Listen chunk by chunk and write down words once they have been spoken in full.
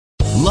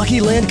Lucky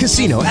Land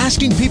Casino,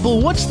 asking people,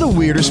 what's the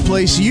weirdest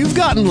place you've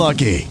gotten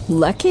lucky?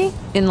 Lucky?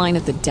 In line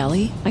at the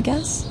deli, I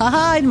guess?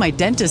 Aha, in my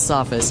dentist's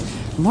office.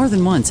 More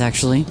than once,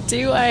 actually.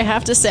 Do I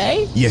have to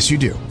say? Yes, you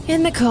do.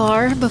 In the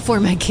car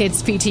before my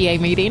kids' PTA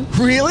meeting.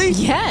 Really?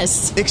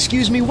 Yes.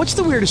 Excuse me, what's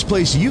the weirdest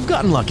place you've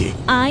gotten lucky?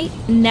 I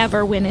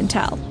never win and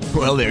tell.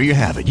 Well, there you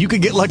have it. You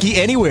can get lucky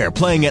anywhere,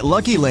 playing at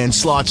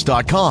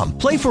LuckyLandSlots.com.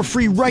 Play for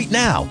free right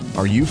now.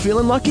 Are you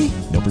feeling lucky?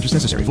 No purchase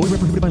necessary. Void where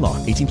prohibited by law.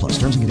 18+.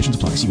 Terms and conditions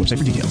apply. See website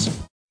for details.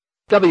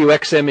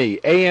 WXME,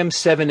 AM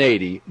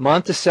 780,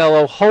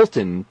 Monticello,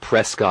 Holton,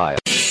 Presque Isle.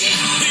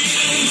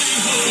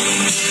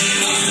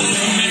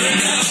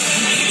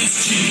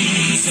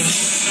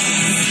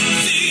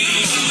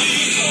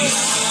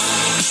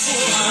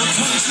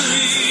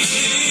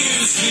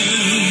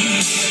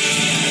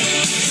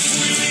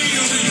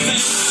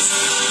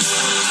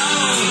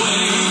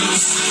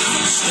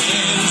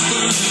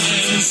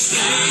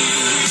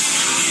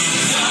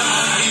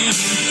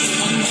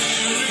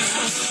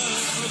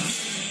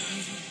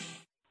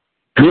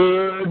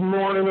 Good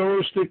morning,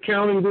 Aroostook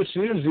County. This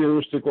is the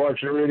Aroostook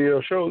Watcher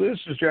Radio Show. This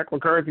is Jack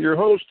McCarthy, your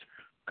host,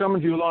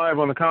 coming to you live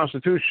on the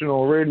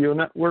Constitutional Radio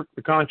Network,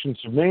 the Conscience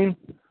of Maine,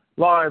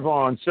 live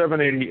on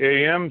 780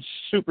 AM,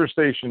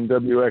 Superstation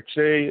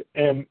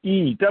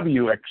WXAME,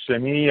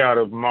 WXME out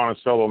of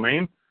Monticello,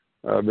 Maine.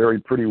 A very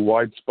pretty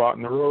wide spot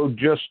in the road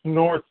just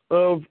north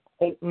of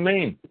Holton,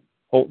 Maine.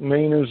 Holton,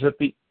 Maine is at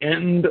the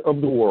end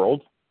of the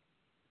world.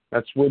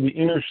 That's where the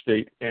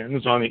interstate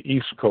ends on the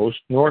East Coast,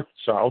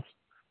 north-south.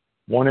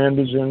 One end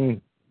is in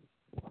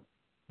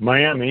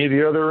Miami,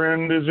 the other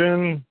end is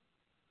in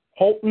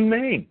Holton,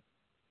 Maine.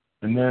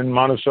 And then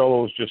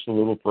Monticello is just a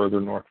little further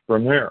north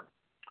from there.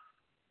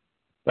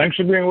 Thanks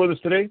for being with us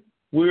today.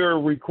 We are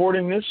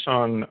recording this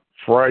on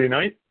Friday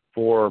night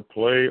for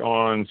play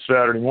on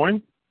Saturday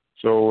morning.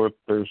 So if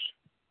there's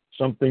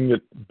something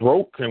that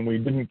broke and we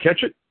didn't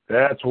catch it,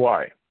 that's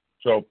why.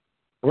 So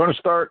we're going to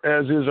start,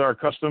 as is our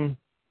custom,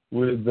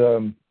 with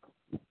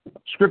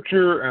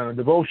scripture and a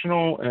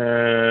devotional.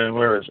 And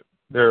where is it?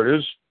 There it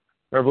is.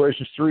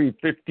 Revelations 3,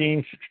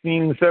 15,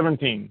 16, and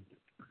 17.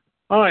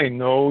 I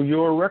know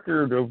your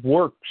record of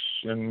works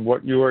and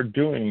what you are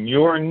doing.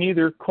 You are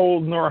neither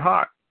cold nor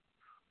hot.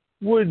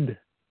 Would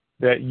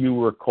that you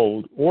were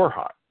cold or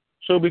hot.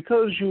 So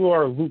because you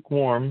are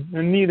lukewarm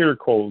and neither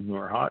cold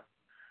nor hot,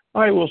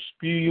 I will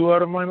spew you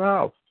out of my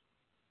mouth.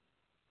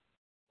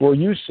 For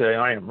you say,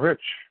 I am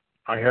rich,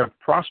 I have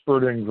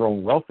prospered and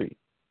grown wealthy,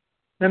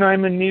 and I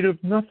am in need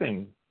of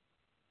nothing.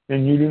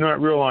 And you do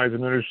not realize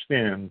and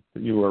understand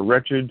that you are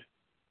wretched,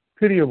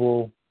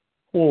 pitiable,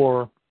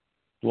 poor,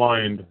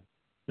 blind,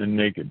 and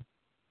naked.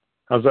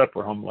 How's that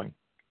for humbling?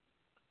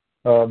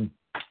 From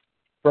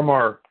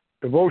our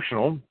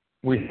devotional,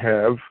 we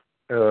have,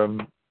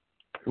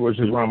 which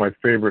is one of my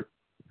favorite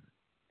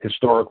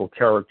historical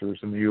characters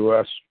in the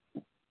U.S.,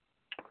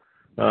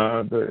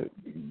 the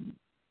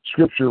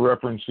scripture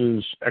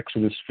references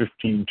Exodus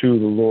 15:2, the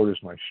Lord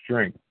is my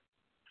strength.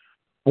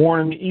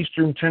 Born in the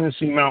eastern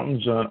Tennessee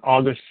mountains on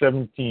August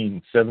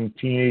 17,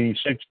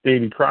 1786,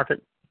 Davy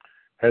Crockett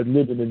had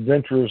lived an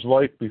adventurous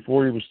life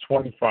before he was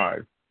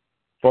 25,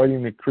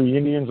 fighting the Cree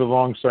Indians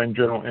alongside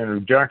General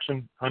Andrew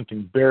Jackson,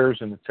 hunting bears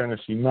in the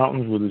Tennessee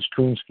mountains with his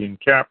coonskin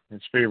cap,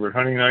 his favorite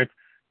hunting knife,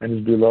 and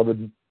his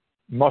beloved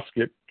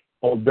musket,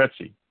 Old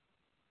Betsy.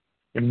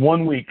 In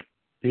 1 week,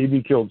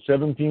 Davy killed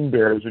 17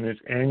 bears, and his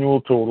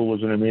annual total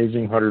was an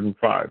amazing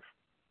 105.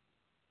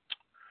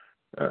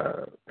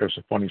 There's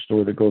a funny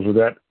story that goes with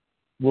that.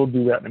 We'll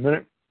do that in a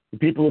minute. The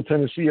people of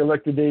Tennessee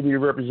elected Davy to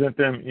represent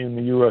them in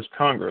the U.S.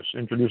 Congress.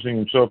 Introducing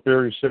himself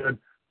there, he said,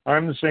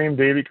 I'm the same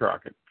Davy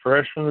Crockett,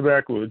 fresh from the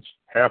backwoods,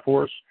 half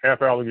horse,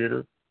 half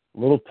alligator, a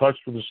little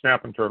touched with a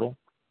snapping turtle.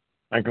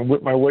 I can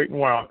whip my weight in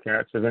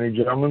wildcats. If any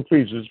gentleman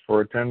pleases,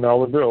 for a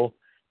 $10 bill,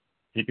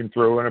 he can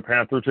throw in a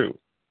panther too.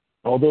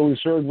 Although he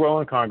served well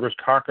in Congress,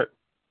 Crockett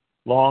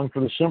longed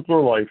for the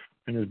simpler life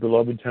in his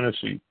beloved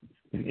Tennessee.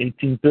 In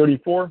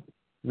 1834,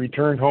 he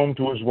returned home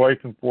to his wife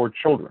and 4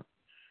 children.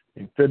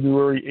 In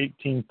February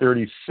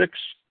 1836,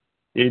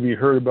 Davy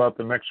heard about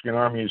the Mexican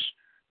Army's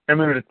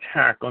imminent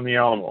attack on the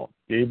Alamo.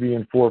 Davy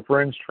and 4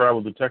 friends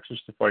traveled to Texas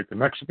to fight the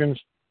Mexicans.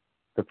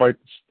 Despite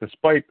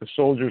the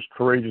soldiers'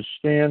 courageous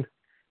stand,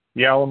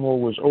 the Alamo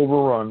was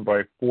overrun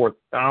by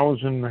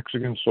 4,000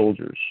 Mexican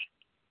soldiers.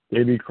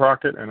 Davy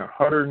Crockett and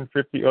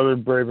 150 other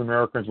brave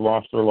Americans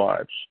lost their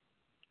lives.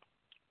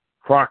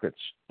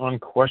 Crockett's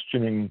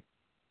unquestioning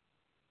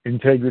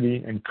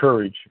integrity and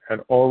courage had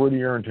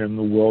already earned him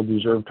the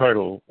well-deserved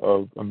title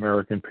of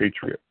American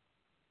Patriot.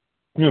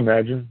 Can you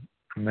imagine?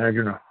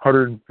 Imagine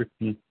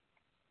 150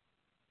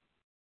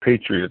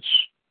 patriots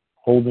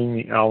holding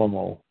the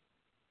Alamo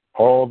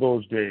all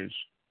those days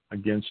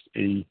against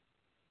a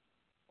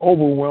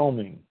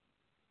overwhelming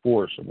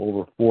force of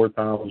over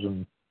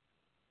 4,000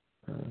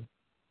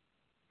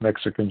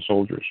 Mexican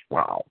soldiers.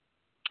 Wow.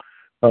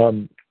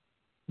 One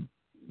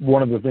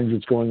of the things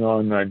that's going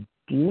on, I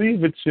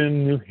believe it's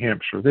in New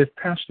Hampshire. They've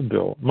passed a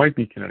bill. It might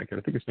be Connecticut.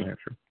 I think it's New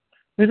Hampshire.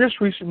 They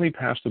just recently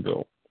passed a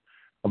bill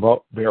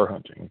about bear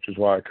hunting, which is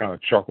why I kind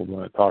of chuckled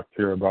when I talked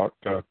here about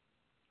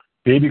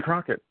Davy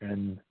Crockett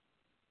and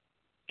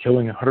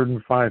killing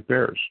 105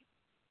 bears.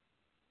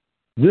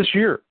 This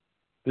year,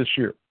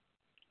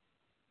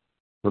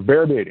 for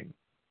bear baiting,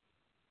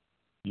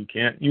 you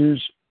can't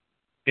use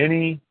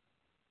any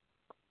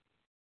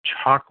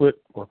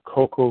chocolate or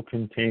cocoa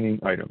containing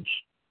items.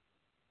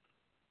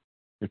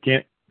 You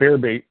can't bear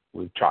bait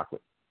with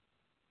chocolate.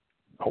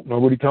 Hope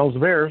nobody tells the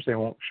bears, they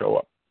won't show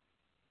up.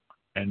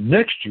 And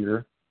next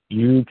year,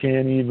 you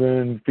can't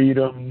even feed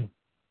them,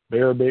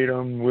 bear bait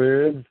them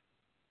with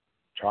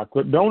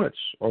chocolate donuts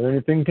or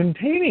anything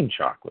containing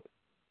chocolate.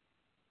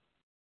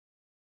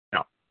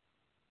 Now,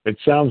 it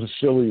sounds as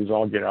silly as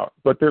all get out,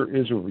 but there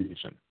is a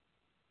reason.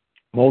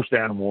 Most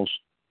animals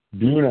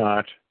do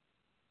not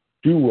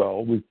do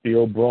well with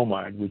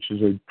theobromide, which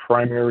is a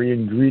primary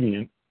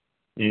ingredient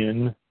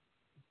in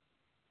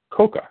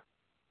coca,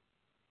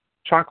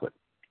 chocolate.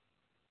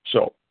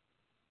 So,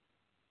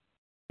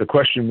 the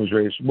question was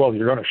raised, well,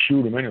 you're going to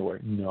shoot them anyway.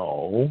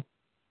 No.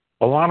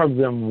 A lot of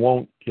them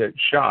won't get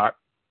shot.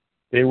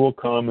 They will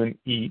come and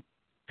eat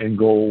and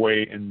go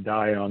away and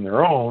die on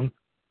their own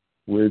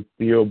with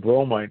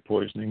theobromide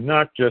poisoning.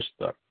 Not just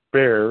the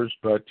bears,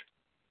 but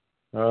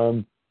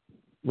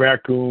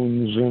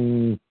raccoons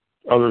and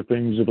other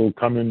things that'll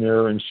come in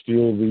there and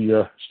steal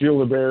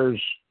the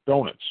bears'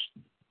 donuts.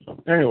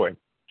 So anyway,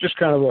 just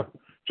kind of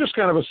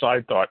a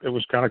side thought. It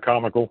was kind of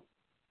comical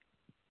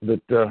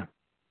that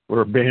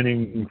we're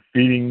banning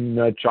feeding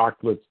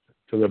chocolates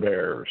to the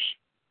bears.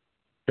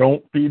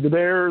 Don't feed the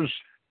bears;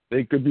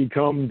 they could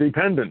become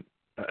dependent.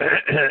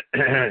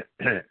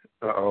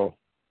 Uh-oh.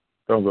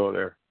 Don't go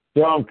there.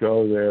 Don't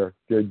go there.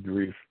 Good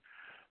grief.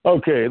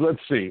 Okay, let's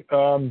see.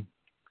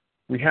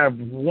 We have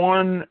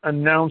one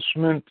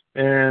announcement,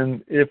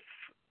 and if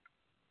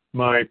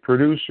my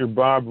producer,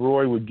 Bob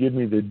Roy, would give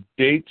me the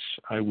dates,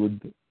 I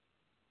would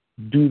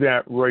do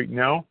that right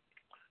now.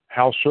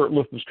 Hal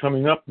Shurtleff is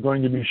coming up,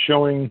 going to be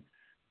showing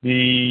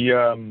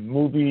the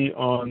movie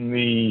on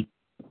the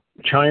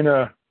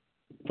China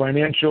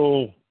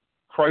financial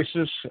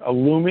crisis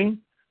looming.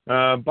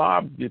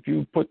 Bob, if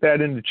you put that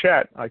in the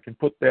chat, I can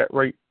put that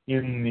right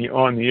on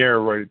the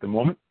air right at the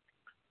moment.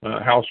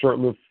 Hal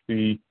Shurtleff,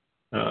 the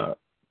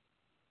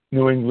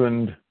New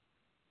England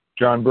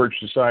John Birch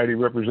Society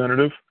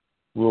representative,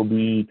 will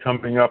be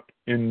coming up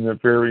in the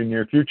very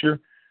near future.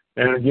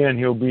 And again,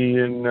 he'll be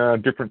in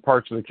different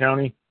parts of the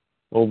county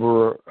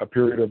over a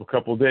period of a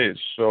couple of days.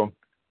 So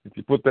if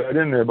you put that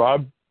in there,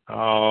 Bob,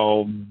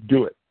 I'll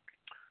do it.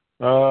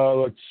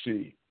 Let's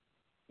see.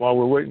 While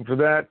we're waiting for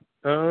that,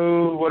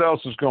 what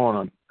else is going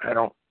on? I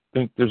don't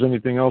think there's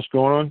anything else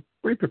going on.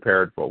 Be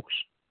prepared, folks.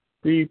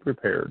 Be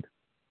prepared.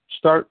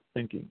 Start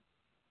thinking.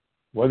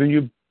 Whether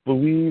you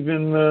believe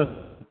in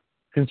the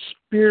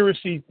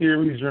conspiracy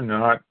theories or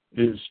not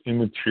is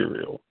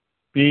immaterial.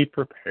 Be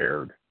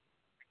prepared.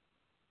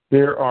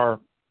 There are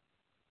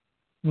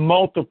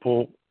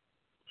multiple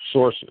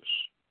sources,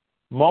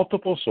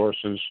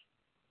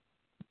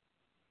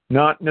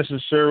 not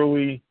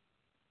necessarily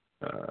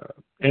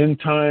end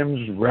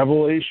times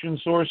revelation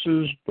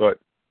sources, but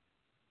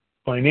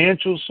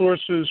financial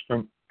sources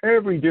from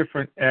every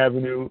different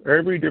avenue,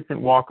 every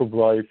different walk of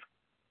life,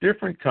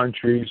 different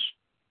countries.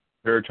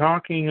 They're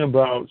talking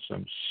about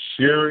some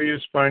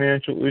serious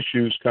financial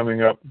issues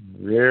coming up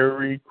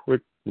very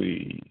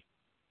quickly.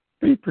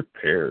 Be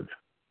prepared.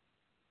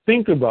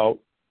 Think about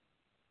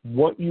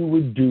what you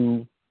would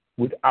do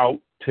without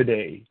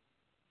today,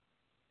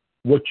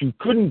 what you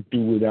couldn't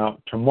do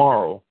without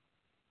tomorrow,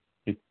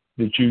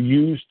 that you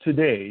use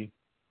today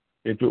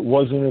if it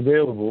wasn't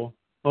available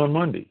on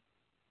Monday.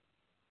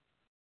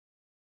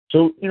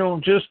 So,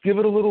 just give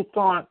it a little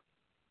thought.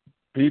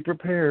 Be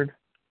prepared.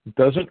 It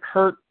doesn't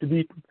hurt to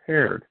be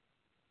prepared.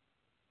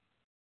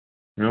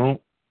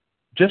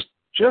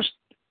 Just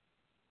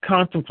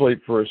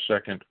contemplate for a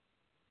second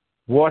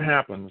what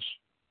happens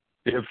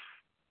if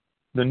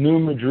the New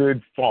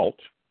Madrid fault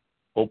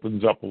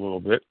opens up a little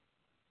bit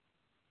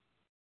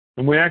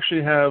and we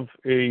actually have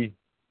a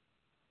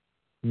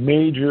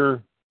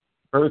major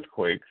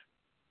earthquake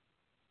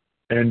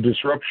and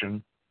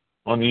disruption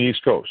on the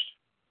East Coast.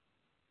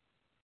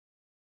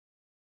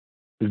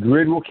 The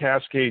grid will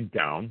cascade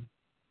down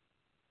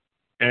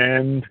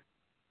and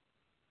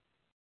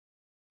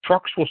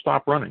trucks will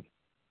stop running.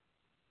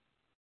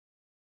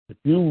 If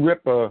you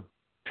rip a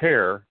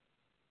tear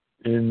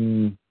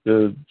in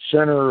the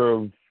center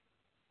of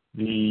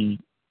the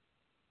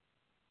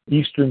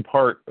eastern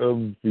part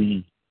of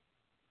the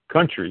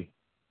country,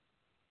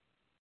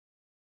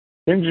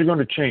 things are going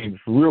to change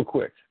real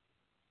quick.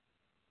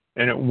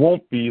 And it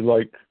won't be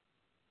like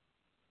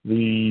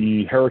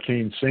the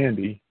Hurricane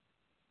Sandy.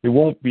 It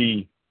won't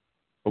be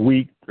a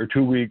week or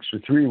 2 weeks or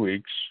 3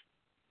 weeks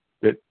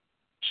that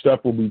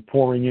stuff will be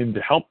pouring in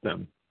to help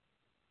them.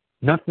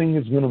 Nothing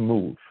is going to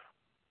move.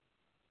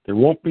 There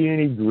won't be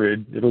any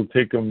grid. It'll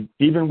take them,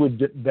 even with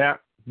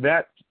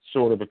that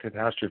sort of a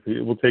catastrophe,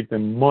 it will take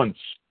them months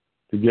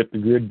to get the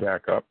grid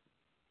back up.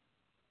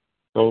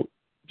 So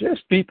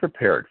just be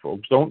prepared,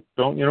 folks. Don't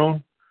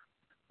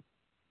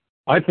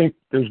I think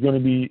there's going to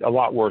be a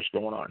lot worse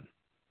going on.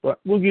 But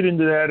we'll get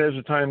into that as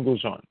the time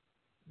goes on.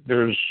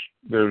 There's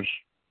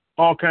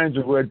all kinds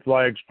of red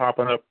flags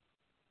popping up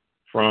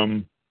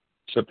from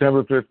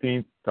September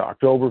 15th to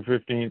October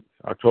 15th,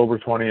 October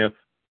 20th.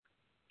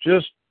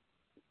 Just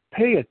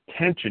pay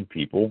attention,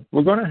 people.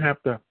 We're going to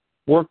have to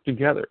work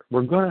together.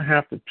 We're going to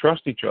have to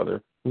trust each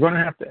other. We're going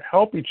to have to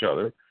help each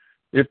other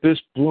if this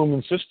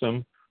blooming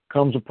system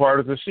comes apart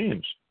at the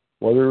seams.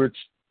 Whether it's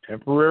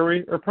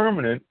temporary or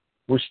permanent,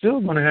 we're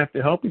still going to have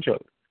to help each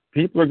other.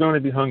 People are going to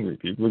be hungry.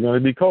 People are going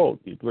to be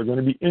cold. People are going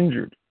to be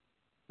injured.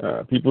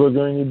 People are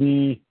going to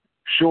be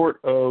short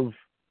of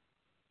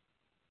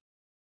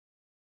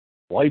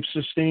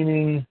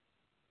life-sustaining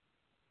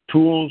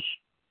tools,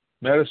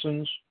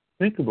 medicines.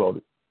 Think about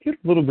it. Get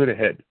a little bit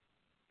ahead.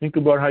 Think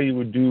about how you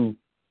would do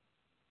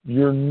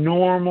your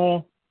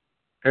normal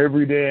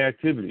everyday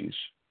activities,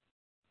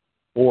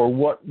 or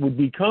what would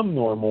become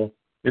normal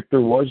if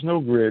there was no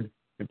grid,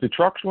 if the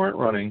trucks weren't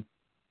running,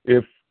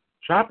 if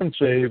Shop and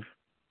Save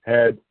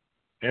had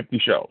empty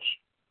shelves.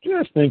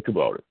 Just think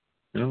about it.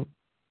 You know,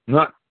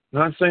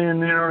 not saying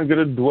you're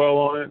going to dwell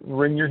on it and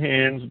wring your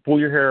hands and pull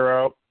your hair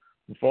out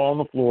and fall on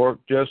the floor.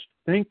 Just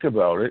think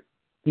about it,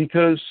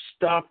 because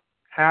stuff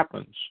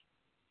happens.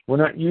 We're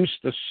not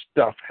used to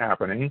stuff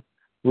happening.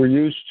 We're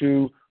used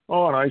to,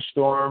 an ice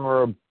storm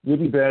or a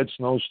really bad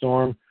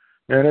snowstorm,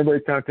 and everybody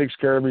kind of takes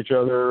care of each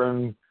other,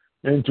 and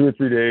in 2 or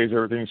 3 days,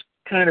 everything's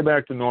kind of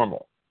back to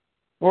normal.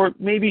 Or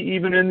maybe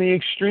even in the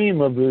extreme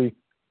of the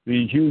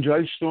huge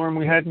ice storm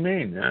we had in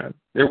Maine.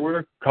 There were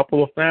a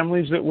couple of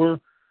families that were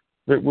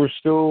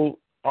still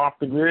off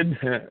the grid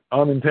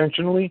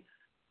unintentionally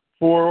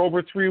for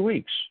over 3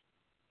 weeks.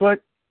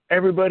 But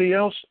everybody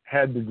else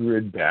had the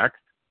grid back,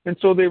 and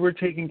so they were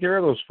taking care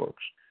of those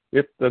folks.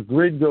 If the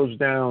grid goes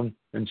down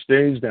and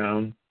stays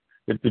down,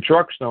 if the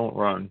trucks don't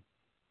run,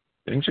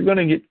 things are going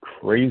to get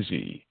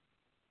crazy.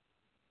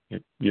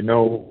 If you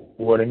know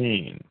what I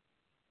mean.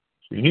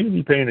 So you need to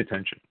be paying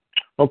attention.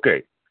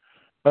 Okay.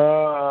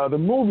 The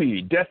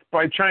movie Death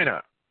by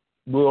China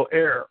will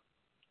air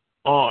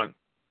on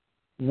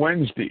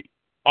Wednesday,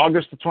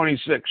 August the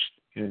 26th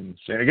in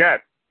St.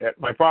 Agatha at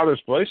my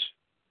father's place.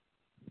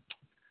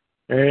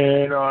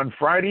 And on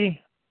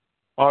Friday,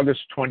 August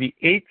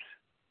 28th,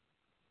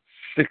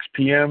 6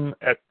 p.m.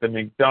 at the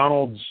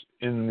McDonald's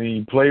in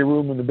the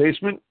playroom in the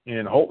basement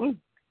in Holton.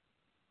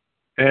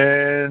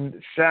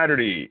 And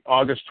Saturday,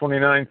 August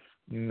 29th,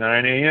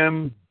 9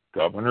 a.m.,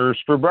 Governors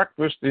for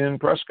Breakfast in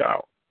Presque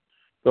Isle.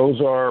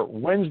 Those are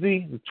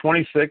Wednesday, the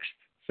 26th,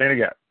 St.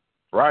 Agatha.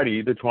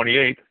 Friday, the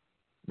 28th,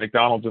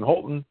 McDonald's in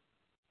Holton.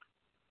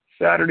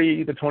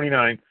 Saturday, the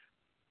 29th,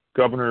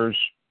 Governors,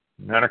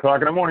 9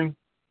 o'clock in the morning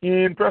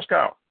in Presque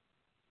Isle.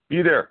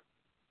 Be there.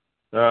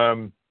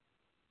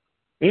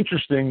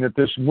 Interesting that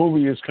this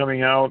movie is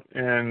coming out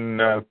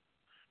and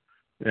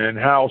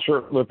Hal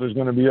Shurtleff is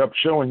going to be up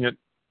showing it,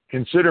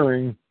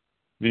 considering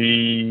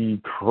the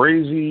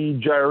crazy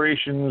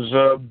gyrations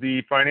of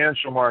the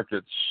financial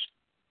markets,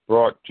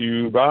 brought to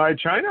you by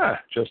China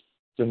just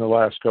in the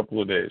last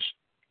couple of days.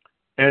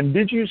 And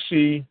did you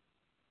see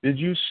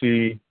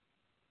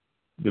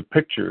the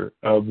picture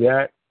of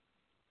that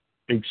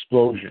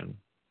explosion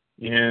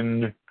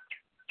in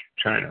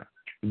China?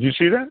 Did you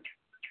see that?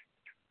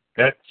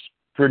 That's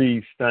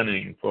pretty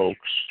stunning, folks.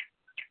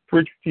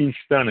 Pretty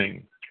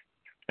stunning.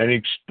 An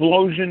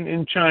explosion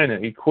in China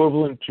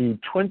equivalent to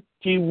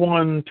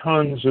 21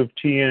 tons of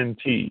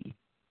TNT.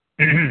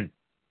 The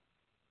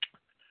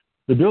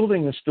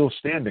building is still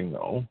standing,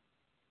 though.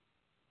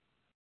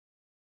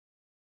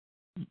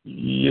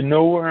 You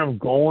know where I'm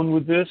going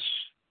with this?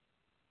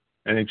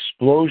 An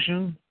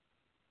explosion,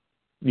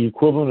 the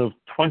equivalent of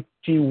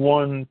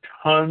 21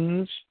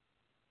 tons,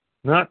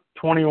 not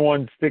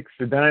 21 sticks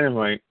of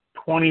dynamite,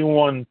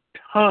 21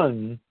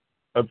 ton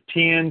of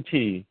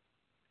TNT.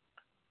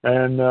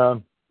 And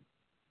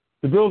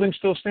the building's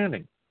still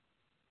standing.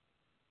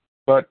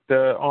 But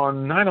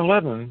on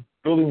 9/11,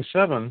 Building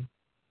 7,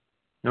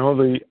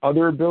 the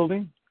other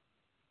building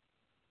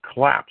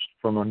collapsed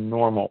from a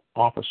normal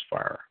office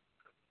fire.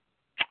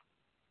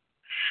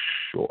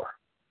 Sure.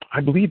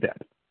 I believe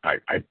that. I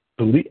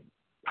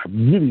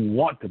really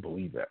want to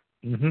believe that.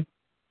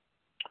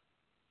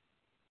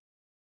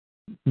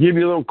 Give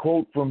you a little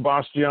quote from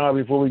Bastiat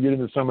before we get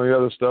into some of the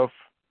other stuff.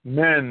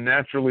 Men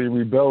naturally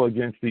rebel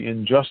against the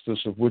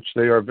injustice of which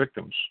they are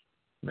victims.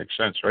 Makes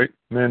sense, right?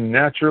 Men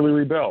naturally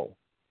rebel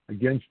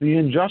against the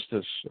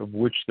injustice of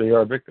which they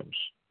are victims.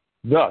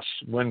 Thus,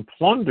 when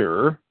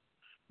plunder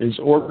is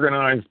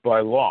organized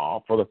by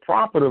law for the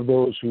profit of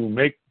those who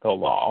make the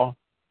law,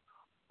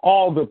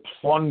 all the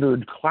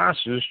plundered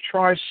classes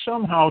try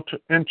somehow to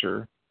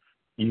enter,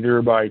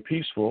 either by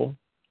peaceful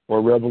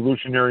or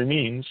revolutionary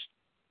means,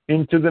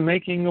 into the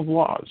making of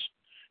laws.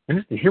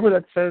 And you hear what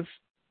that says?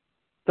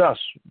 Thus,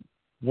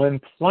 when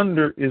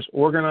plunder is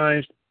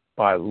organized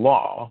by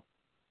law,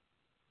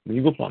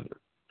 legal plunder,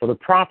 for the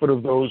profit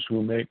of those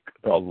who make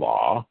the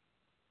law,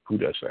 who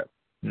does that?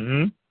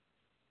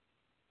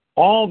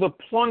 All the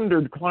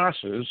plundered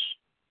classes,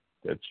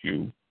 that's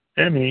you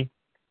and me,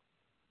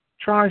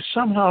 try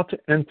somehow to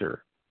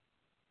enter,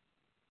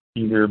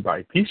 either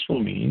by peaceful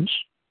means,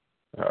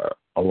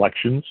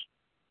 elections,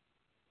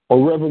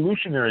 or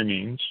revolutionary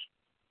means,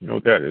 you know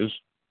what that is,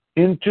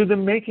 into the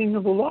making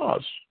of the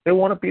laws. They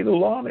want to be the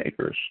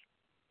lawmakers.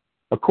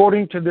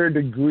 According to their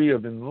degree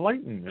of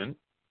enlightenment,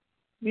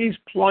 these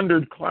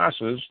plundered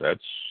classes,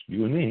 that's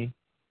you and me,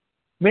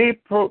 may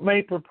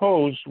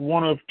propose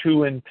one of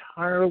two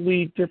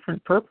entirely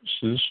different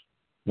purposes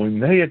when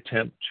they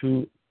attempt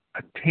to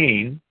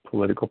attain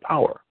political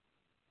power.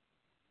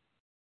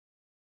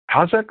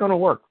 How's that going to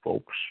work,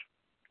 folks?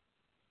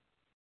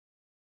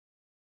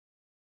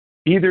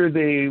 Either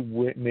they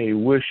may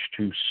wish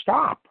to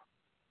stop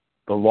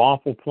the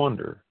lawful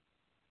plunder,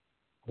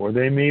 or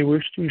they may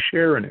wish to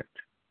share in it.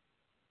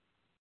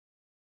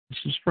 This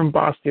is from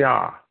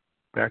Bastiat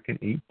back in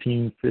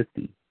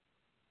 1850.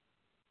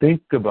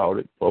 Think about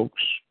it,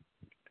 folks.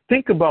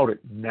 Think about it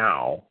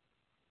now,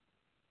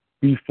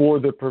 before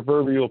the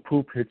proverbial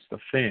poop hits the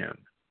fan.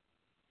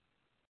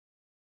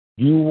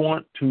 Do you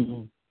want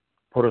to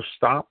put a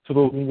stop to the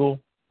legal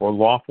or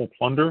lawful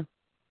plunder?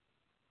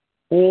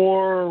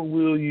 Or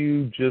will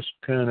you just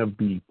kind of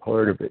be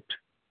part of it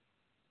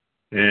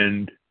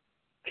and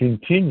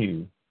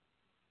continue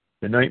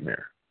the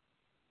nightmare?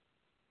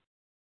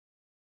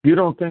 You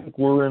don't think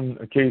we're in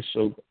a case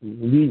of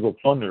legal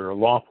plunder or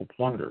lawful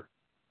plunder,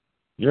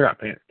 you're not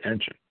paying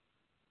attention.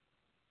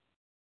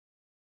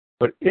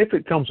 But if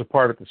it comes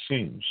apart at the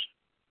seams,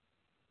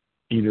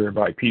 either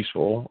by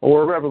peaceful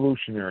or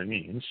revolutionary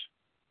means,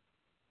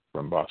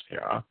 from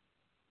Bastiat,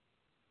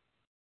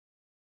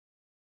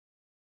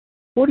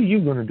 what are you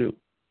going to do?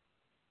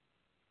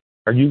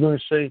 Are you going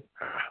to say,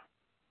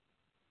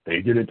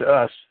 they did it to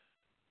us,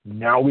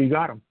 now we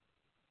got them,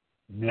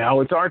 now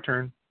it's our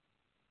turn?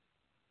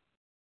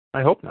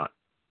 I hope not.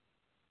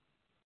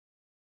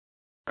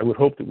 I would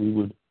hope that we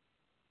would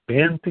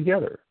band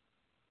together,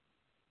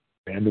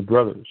 band of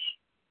brothers,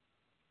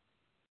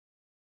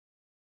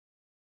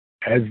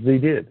 as they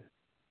did,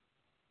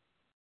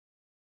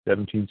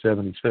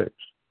 1776.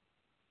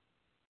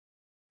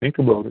 Think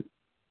about it.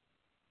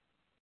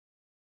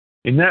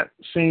 In that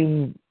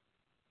same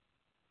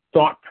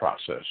thought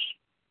process,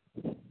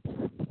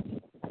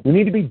 we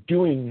need to be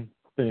doing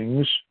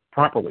things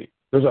properly.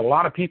 There's a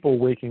lot of people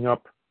waking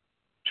up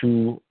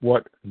to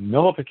what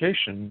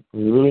nullification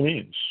really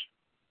means.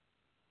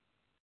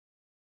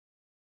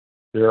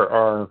 There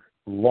are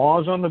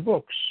laws on the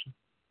books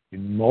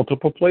in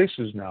multiple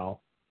places now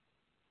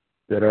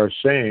that are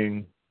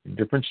saying, in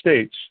different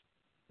states,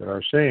 that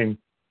are saying,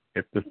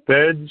 if the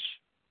feds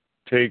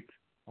take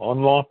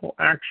unlawful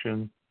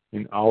action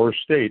in our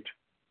state,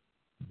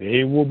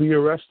 they will be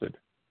arrested.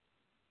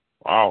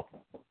 Wow.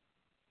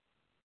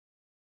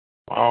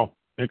 Wow.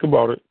 Think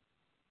about it.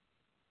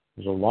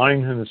 There's a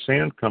line in the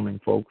sand coming,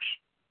 folks.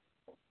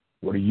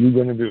 What are you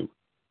going to do?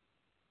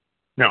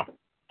 Now,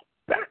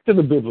 back to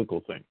the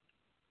biblical thing,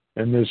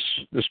 and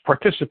this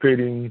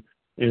participating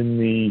in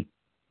the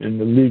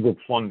legal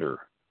plunder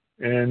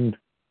and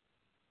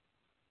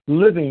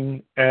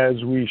living as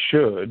we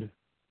should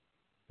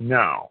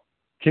now,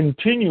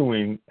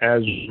 continuing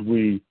as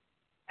we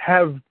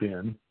have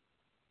been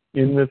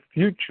in the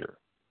future.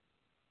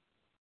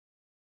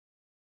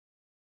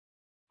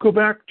 Go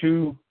back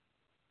to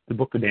the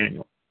book of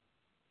Daniel.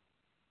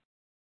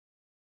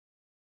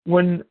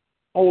 When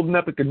old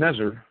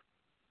Nebuchadnezzar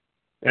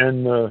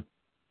and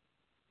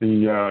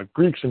the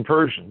Greeks and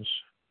Persians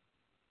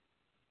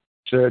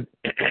said,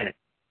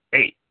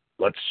 hey,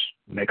 let's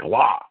make a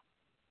law,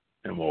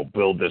 and we'll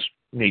build this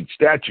neat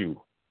statue,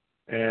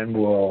 and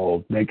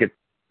we'll make it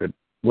that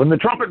when the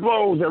trumpet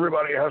blows,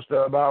 everybody has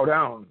to bow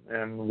down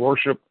and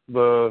worship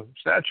the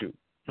statue.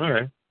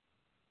 Okay.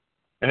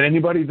 And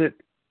anybody that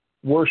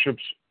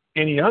worships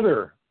any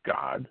other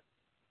god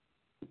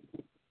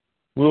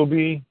will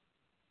be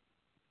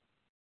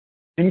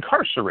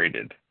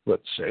incarcerated,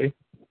 let's say.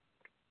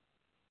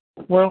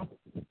 Well,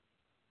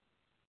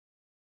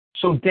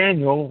 so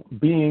Daniel,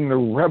 being the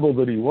rebel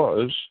that he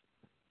was,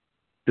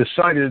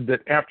 decided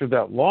that after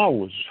that law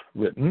was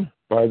written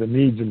by the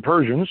Medes and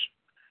Persians,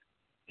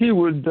 he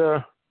would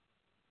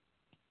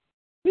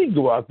he'd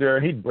go out there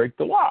and he'd break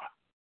the law.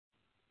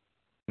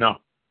 No,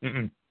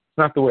 it's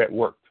not the way it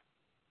worked.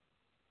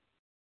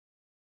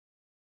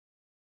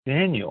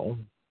 Daniel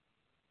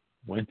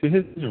went to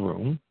his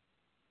room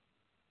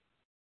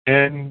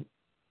and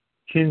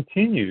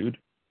continued,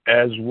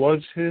 as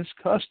was his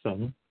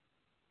custom,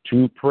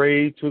 to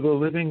pray to the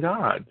living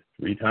God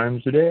 3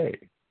 times a day.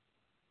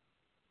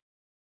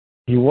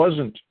 He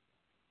wasn't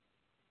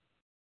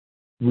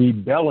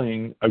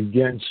rebelling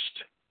against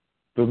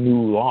the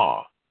new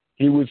law.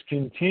 He was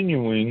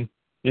continuing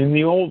in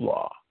the old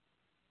law.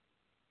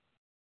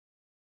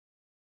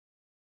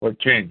 What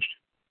changed?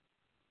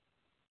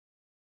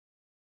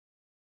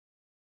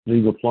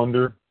 Legal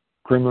plunder,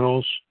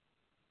 criminals.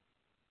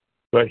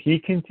 But he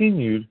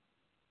continued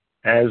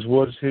as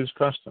was his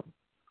custom.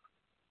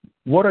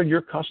 What are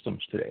your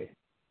customs today?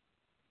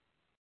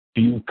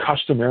 Do you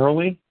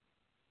customarily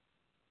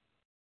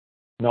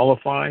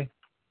nullify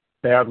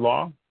bad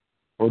law?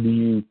 or do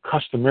you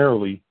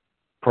customarily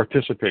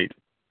participate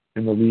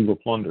in the legal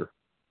plunder?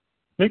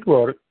 Think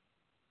about it.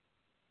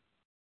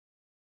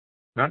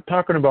 Not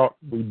talking about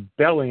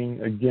rebelling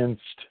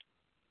against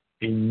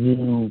a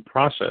new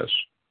process.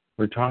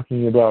 We're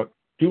talking about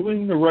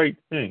doing the right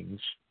things,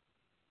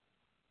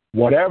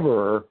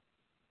 whatever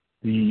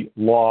the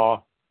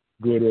law,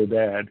 good or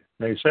bad,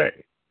 may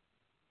say.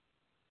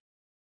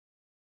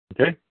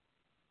 Okay?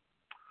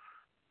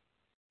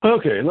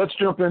 Okay, let's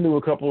jump into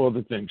a couple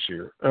other things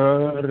here.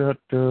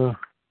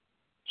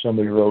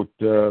 Somebody wrote,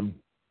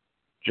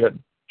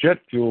 jet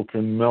fuel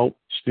can melt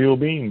steel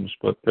beams,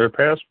 but their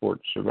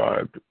passports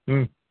survived.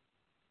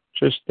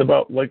 Just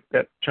about like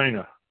that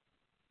China.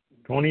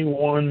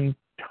 21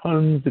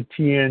 tons of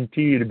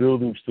TNT, the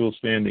building's still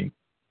standing.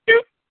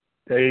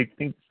 They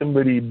think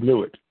somebody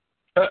blew it.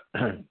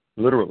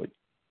 Literally.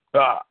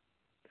 Thought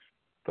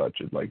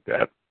you'd like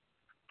that.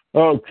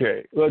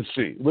 Okay, let's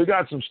see. We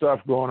got some stuff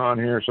going on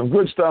here. Some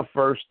good stuff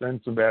first, then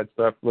some bad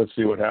stuff. Let's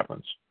see what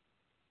happens.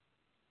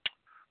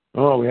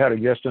 Oh, we had a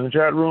guest in the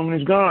chat room and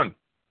he's gone.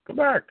 Come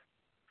back.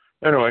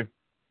 Anyway,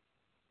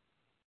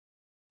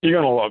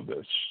 you're going to love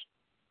this.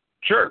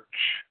 Church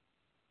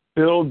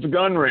builds a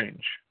gun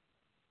range,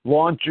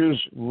 launches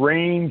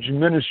range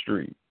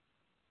ministry.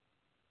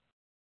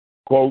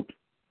 Quote,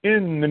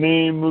 in the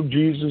name of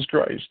Jesus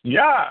Christ.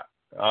 Yeah,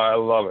 I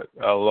love it.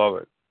 I love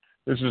it.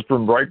 This is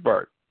from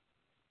Breitbart.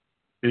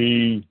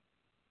 The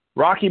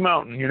Rocky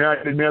Mountain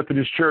United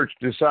Methodist Church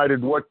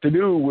decided what to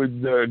do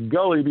with the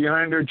gully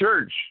behind their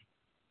church.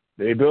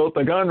 They built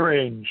a gun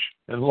range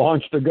and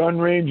launched a gun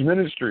range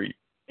ministry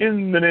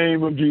in the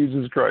name of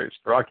Jesus Christ.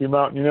 Rocky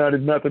Mountain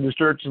United Methodist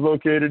Church is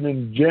located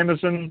in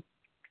Jameson,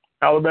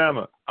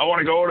 Alabama. I want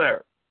to go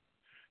there.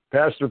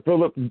 Pastor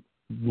Philip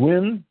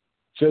Gwynn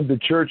said the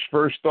church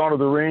first thought of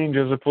the range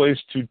as a place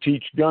to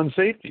teach gun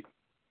safety.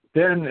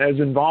 Then, as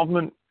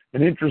involvement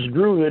and interest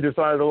grew, they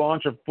decided to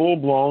launch a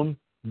full-blown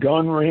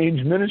gun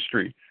range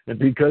ministry. And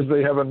because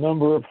they have a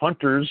number of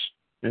hunters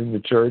in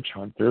the church,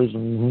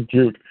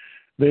 cute,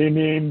 they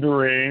named the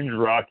range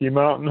Rocky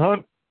Mountain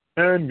Hunt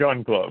and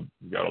Gun Club.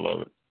 You gotta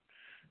love it.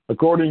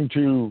 According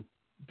to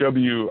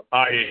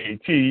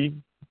WIAT,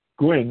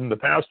 Gwynn, the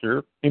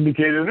pastor,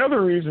 indicated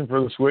another reason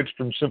for the switch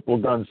from simple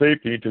gun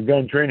safety to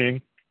gun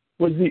training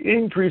was the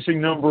increasing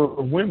number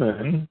of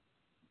women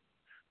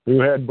who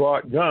had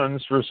bought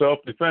guns for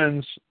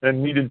self-defense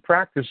and needed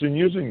practice in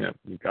using them.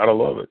 You gotta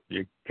love it.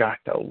 You got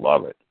to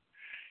love it.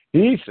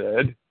 He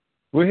said,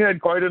 we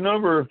had quite a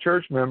number of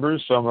church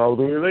members, some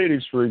elderly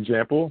ladies, for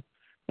example,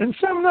 and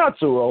some not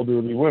so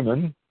elderly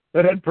women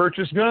that had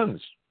purchased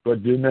guns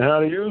but didn't know how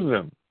to use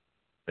them.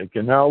 They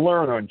can now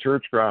learn on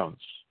church grounds.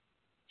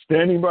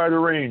 Standing by the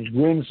range,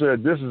 Gwynn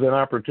said, this is an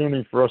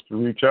opportunity for us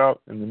to reach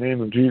out in the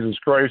name of Jesus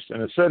Christ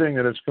in a setting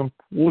that is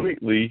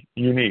completely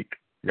unique.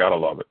 You gotta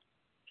love it.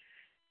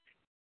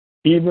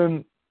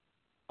 Even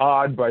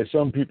odd by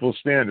some people's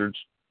standards,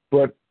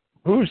 but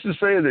who's to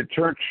say that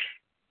church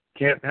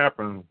can't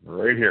happen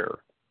right here?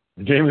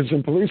 The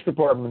Jameson Police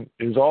Department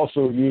is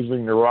also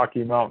using the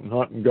Rocky Mountain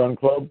Hunt and Gun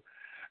Club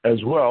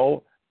as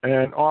well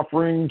and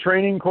offering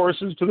training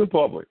courses to the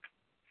public.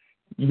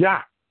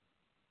 Yeah.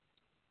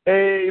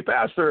 Hey,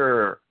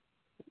 Pastor,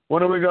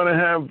 when are we going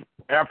to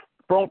have,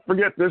 don't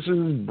forget, this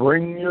is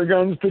Bring Your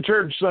Guns to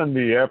Church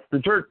Sunday.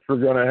 After church, we're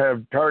going to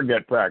have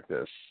target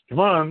practice. Come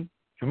on,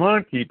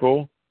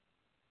 people.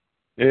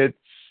 It's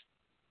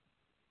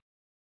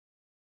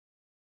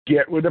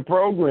get with the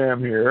program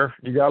here.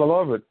 You got to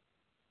love it.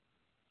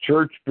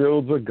 Church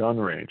builds a gun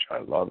range. I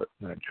love it.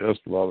 I just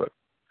love it.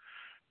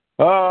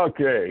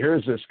 Okay,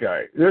 here's this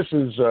guy. This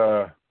is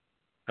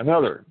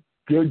another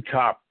good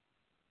cop.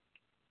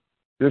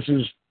 This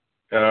is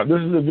a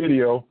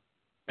video,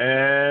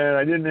 and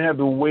I didn't have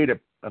the way to.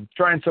 I'm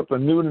trying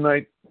something new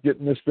tonight,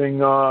 getting this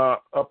thing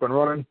up and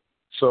running.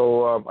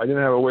 So I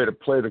didn't have a way to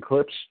play the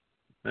clips,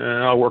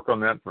 and I'll work on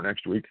that for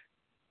next week,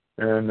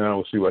 and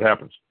we'll see what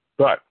happens.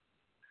 But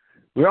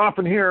we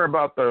often hear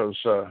about those.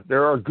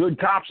 There are good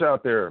cops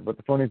out there, but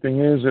the funny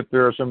thing is that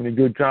there are so many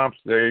good cops,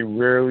 they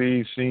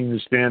rarely seem to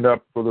stand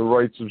up for the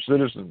rights of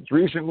citizens.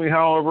 Recently,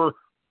 however,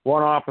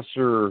 one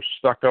officer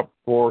stuck up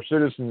for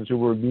citizens who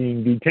were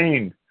being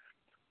detained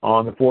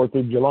on the 4th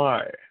of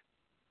July.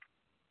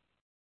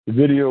 The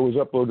video was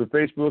uploaded to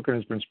Facebook and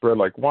has been spread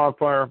like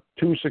wildfire.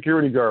 2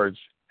 security guards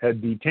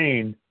had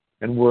detained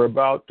and were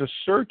about to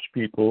search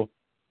people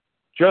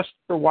just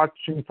for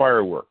watching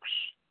fireworks.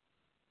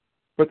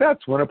 But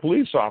that's when a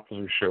police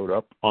officer showed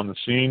up on the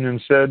scene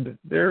and said,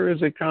 there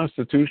is a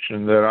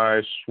constitution that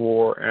I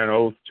swore an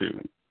oath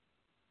to.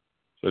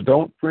 So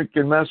don't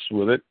freaking mess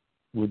with it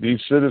with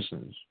these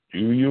citizens.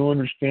 Do you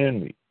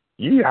understand me?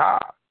 Yeehaw!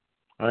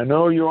 I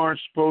know you aren't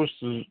supposed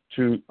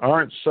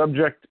aren't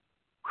subject,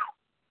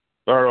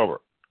 start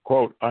over.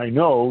 Quote, I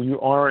know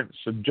you aren't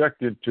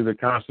subjected to the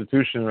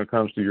Constitution when it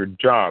comes to your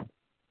job,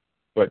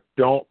 but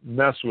don't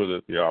mess with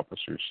it, the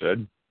officer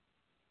said.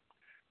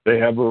 They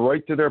have a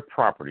right to their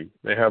property.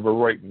 They have a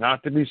right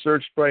not to be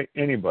searched by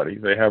anybody.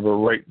 They have a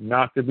right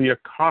not to be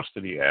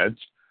accosted, he adds.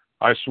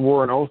 I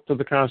swore an oath to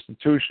the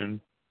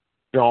Constitution,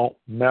 Don't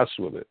mess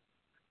with it.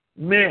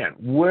 Man,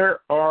 where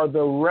are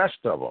the rest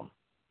of them?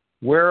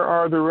 Where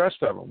are the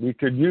rest of them? We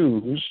could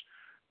use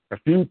a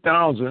few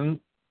thousand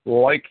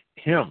like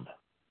him.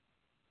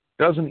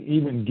 Doesn't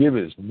even give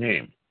his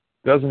name.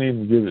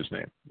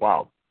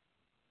 Wow.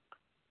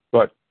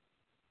 But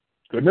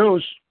good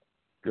news.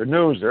 Good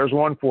news. There's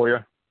one for you.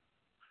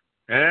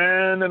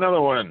 And another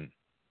one.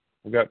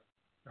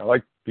 I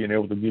like being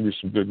able to give you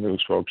some good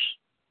news, folks.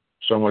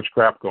 So much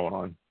crap going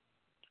on.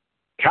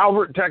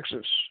 Calvert,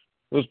 Texas.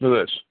 Listen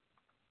to this.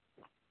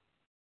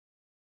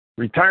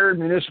 Retired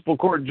municipal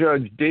court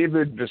judge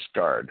David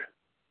Viscard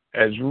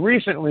has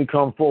recently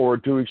come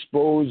forward to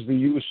expose the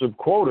use of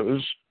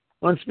quotas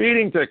on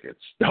speeding tickets.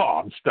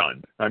 Oh, I'm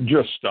stunned. I'm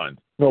just stunned.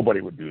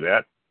 Nobody would do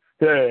that.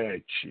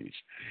 Hey, jeez.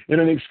 In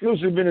an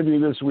exclusive interview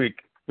this week,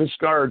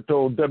 Viscard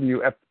told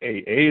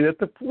WFAA that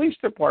the police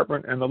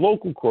department and the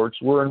local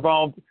courts were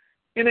involved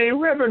in a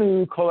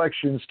revenue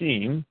collection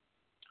scheme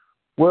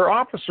where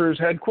officers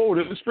had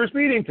quotas for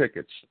speeding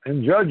tickets,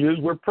 and judges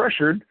were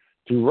pressured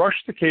to rush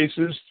the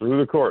cases through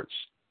the courts.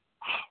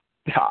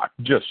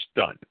 Just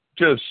stunned.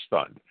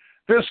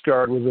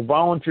 Viscard was a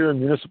volunteer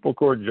municipal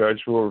court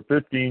judge for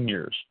over 15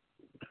 years.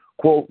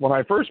 Quote, when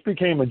I first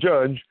became a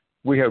judge,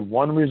 we had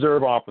one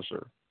reserve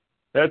officer.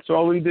 That's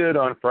all he did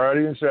on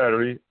Friday and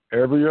Saturday.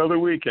 Every other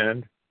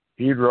weekend,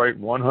 he'd write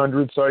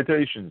 100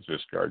 citations,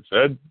 Viscard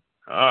said.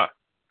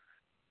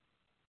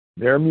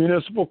 Their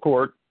municipal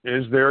court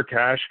is their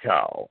cash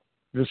cow.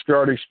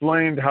 Viscard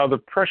explained how the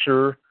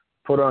pressure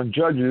put on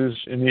judges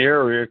in the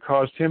area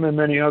caused him and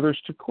many others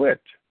to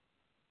quit.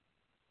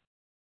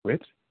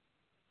 Quit?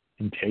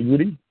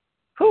 Integrity?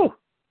 Whew.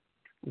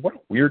 What a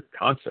weird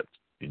concept.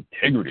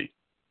 Integrity.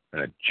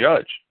 And a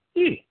judge.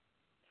 Gee.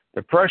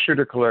 The pressure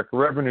to collect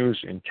revenues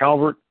in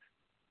Calvert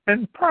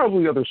and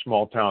probably other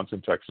small towns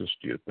in Texas,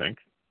 do you think,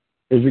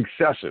 is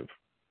excessive.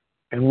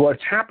 And what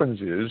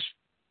happens is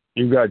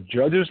you've got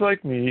judges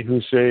like me who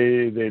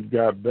say they've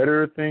got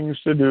better things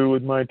to do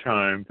with my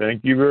time.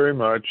 Thank you very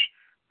much.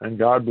 And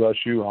God bless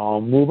you.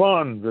 I'll move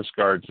on,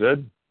 Viscard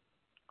said.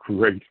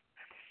 Great.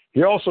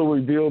 He also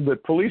revealed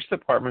that police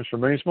departments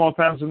from many small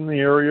towns in the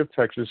area of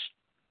Texas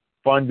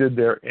funded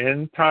their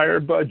entire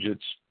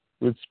budgets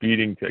with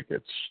speeding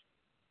tickets.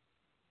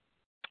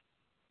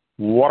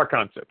 What a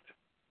concept.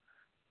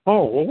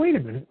 Oh, well, wait a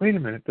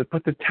minute.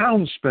 But the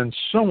towns spend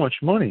so much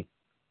money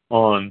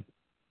on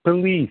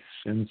police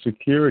and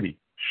security.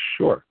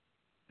 Sure.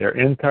 Their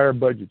entire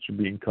budgets are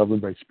being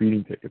covered by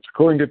speeding tickets.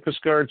 According to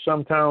Viscard,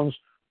 some towns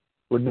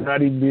would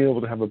not even be able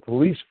to have a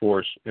police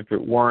force if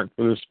it weren't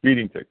for the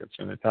speeding tickets.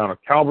 In the town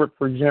of Calvert,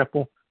 for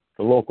example,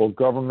 the local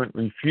government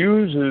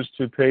refuses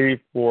to pay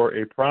for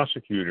a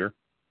prosecutor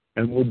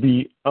and would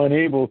be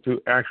unable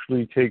to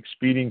actually take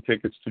speeding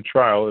tickets to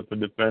trial if a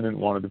defendant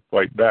wanted to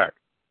fight back.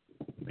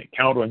 They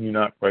count on you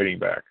not fighting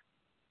back.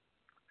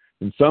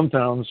 In some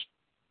towns,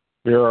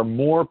 there are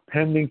more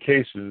pending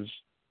cases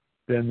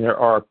than there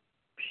are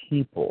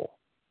people.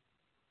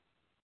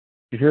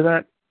 You hear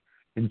that?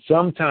 In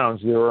some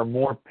towns, there are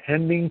more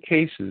pending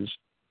cases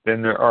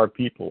than there are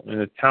people. In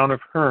the town of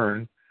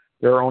Hearn,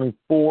 there are only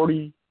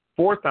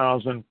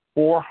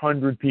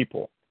 4,400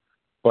 people,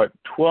 but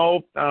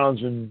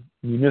 12,000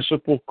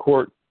 municipal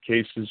court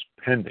cases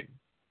pending.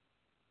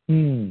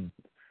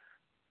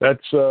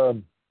 That's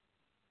 3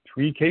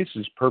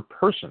 cases per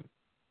person.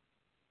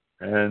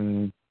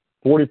 And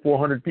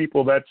 4,400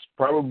 people, that's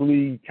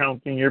probably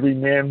counting every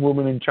man,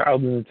 woman, and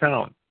child in the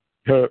town.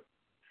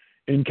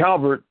 In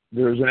Calvert,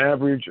 there's an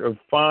average of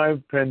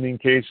 5 pending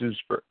cases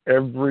for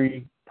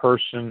every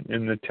person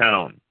in the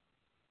town.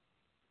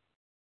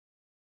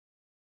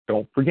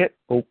 Don't forget,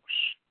 folks,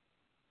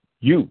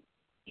 you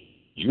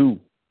and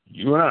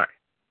I,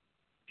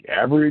 the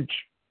average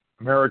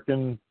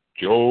American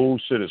Joe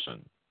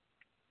citizen,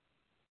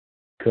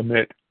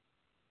 commit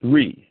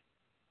 3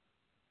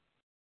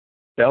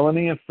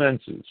 felony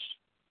offenses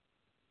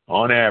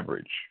on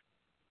average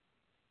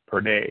per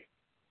day.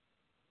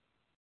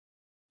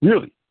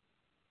 Really?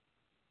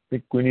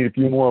 Think we need a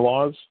few more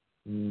laws?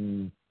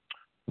 We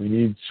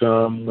need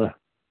some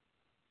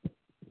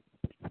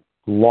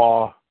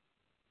law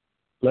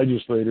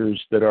legislators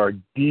that are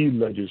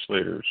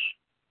de-legislators.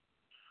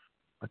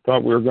 I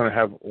thought we were going to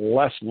have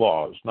less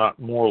laws, not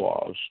more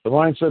laws. The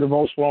mindset of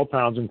most small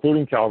towns,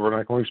 including Calvert,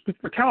 and I can only speak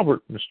for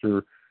Calvert,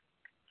 Mr.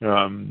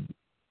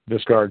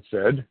 Viscard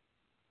said,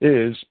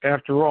 is,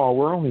 after all,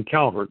 we're only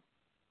Calvert.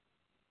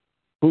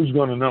 Who's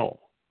going to know?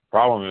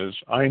 Problem is,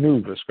 I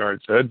knew, Viscard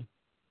said.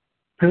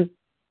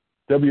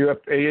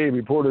 WFAA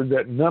reported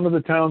that none of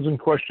the towns in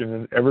question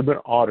had ever been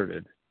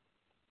audited.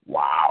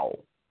 Wow.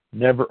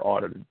 Never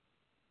audited.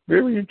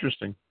 Very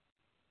interesting.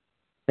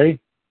 Hey,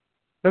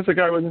 that's a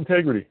guy with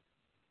integrity.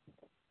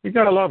 You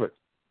got to love it.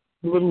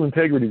 A little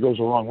integrity goes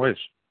a long ways.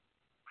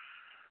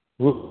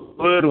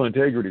 Little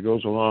integrity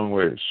goes a long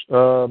ways.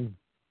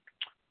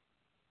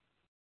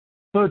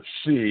 Let's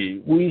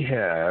see.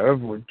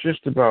 We're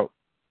just about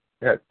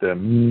at the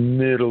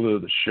middle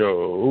of the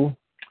show.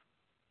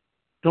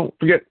 Don't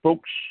forget,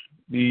 folks,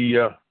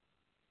 the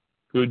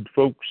good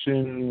folks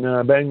in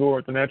Bangor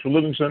at the Natural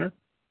Living Center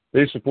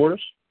They support us.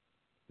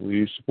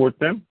 We support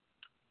them.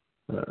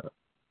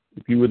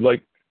 If you would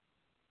like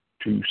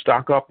to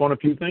stock up on a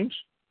few things,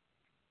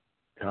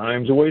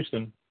 time's a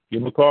wasting.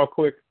 Give them a call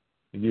quick.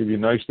 They give you a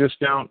nice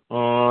discount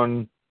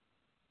on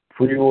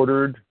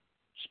pre-ordered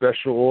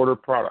special order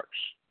products.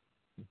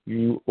 If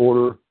you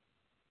order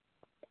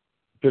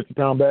a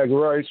 50-pound bag of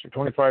rice or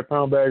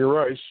 25-pound bag of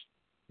rice,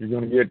 you're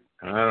going to get,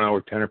 I don't know,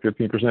 a 10 or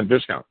 15%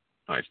 discount.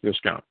 Nice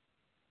discount.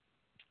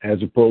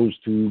 As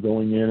opposed to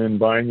going in and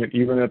buying it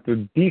even at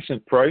the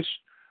decent price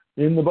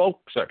in the bulk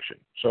section.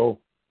 So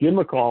give them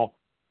a call,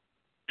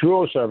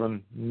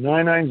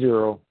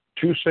 207-990-2646.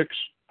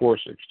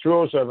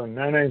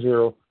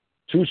 207-990-2646,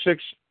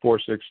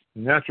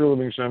 Natural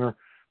Living Center.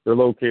 They're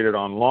located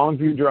on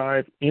Longview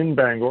Drive in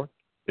Bangor.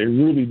 They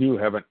really do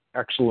have an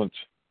excellent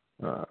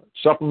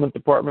supplement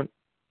department,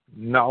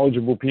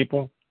 knowledgeable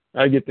people.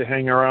 I get to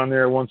hang around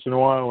there once in a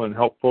while and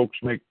help folks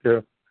make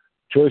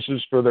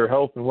choices for their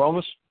health and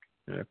wellness.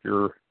 And if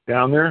you're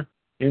down there,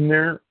 in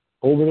there,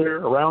 over there,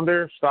 around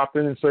there, stop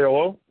in and say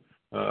hello.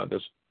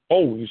 There's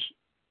always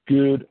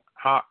good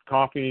hot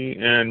coffee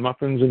and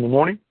muffins in the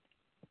morning,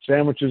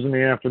 sandwiches in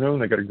the afternoon.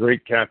 They got a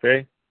great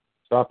cafe.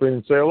 Stop in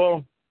and say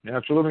hello.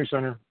 Natural Living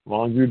Center,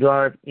 Longview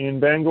Drive in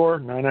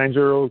Bangor,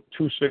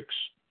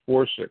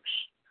 990-2646.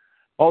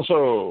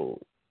 Also,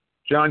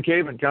 John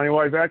Caven,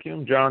 Countywide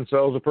Vacuum. John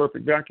sells a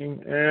perfect vacuum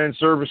and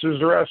services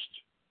the rest.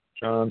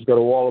 John's got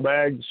a wall of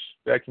bags,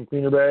 vacuum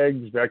cleaner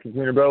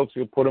belts.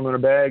 He'll put them in a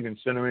bag and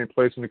send them any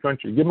place in the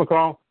country. Give him a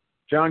call.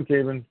 John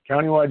Caven,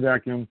 Countywide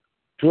Vacuum,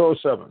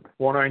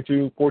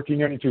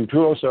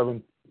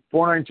 207-492-1492,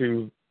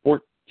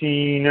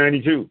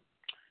 207-492-1492.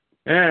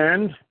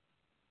 And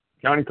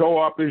County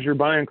Co-op is your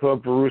buying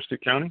club for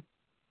Aroostook County.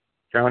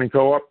 County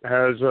Co-op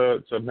has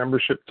it's a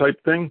membership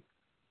type thing.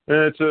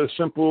 It's a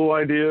simple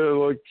idea,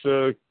 like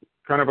it's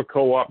kind of a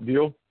co-op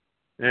deal.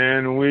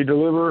 And we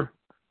deliver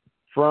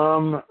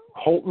from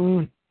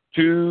Holton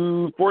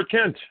to Fort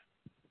Kent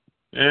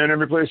and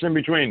every place in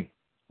between.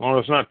 Well,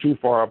 it's not too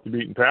far off the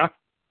beaten path.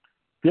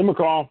 Give them a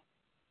call,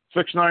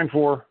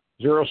 694-0721,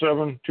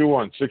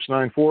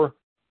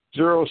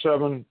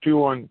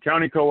 694-0721.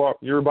 County Co-op,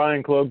 your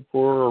buying club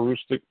for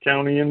Aroostook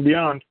County and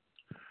beyond.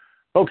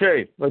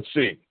 Okay, let's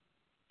see.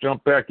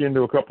 Jump back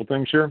into a couple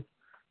things here.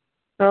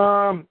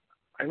 I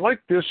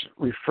like this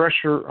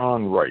refresher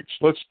on rights.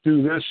 Let's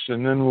do this,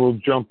 and then we'll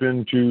jump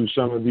into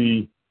some of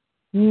the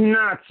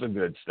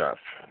not-so-good stuff.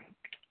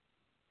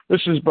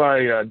 This is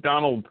by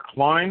Donald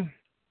Klein,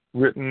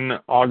 written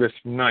August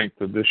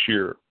 9th of this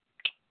year.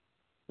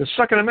 The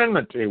Second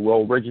Amendment, a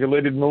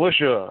well-regulated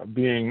militia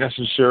being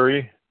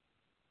necessary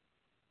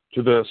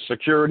to the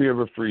security of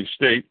a free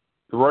state,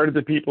 the right of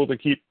the people to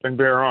keep and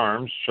bear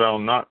arms shall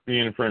not be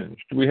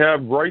infringed. Do we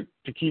have right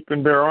to keep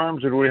and bear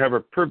arms, or do we have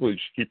a privilege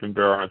to keep and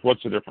bear arms?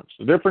 What's the difference?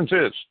 The difference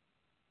is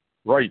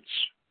rights.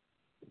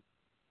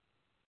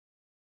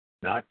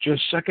 Not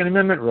just Second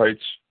Amendment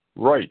rights.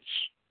 Rights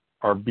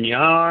are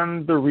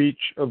beyond the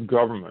reach of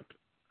government.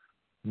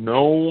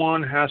 No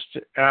one has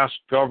to ask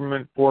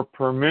government for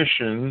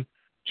permission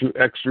to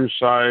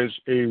exercise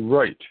a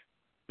right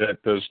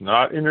that does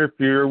not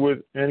interfere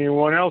with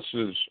anyone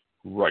else's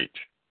right.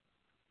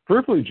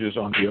 Privileges,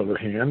 on the other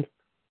hand,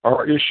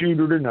 are issued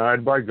or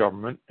denied by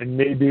government and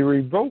may be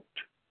revoked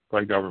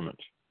by government.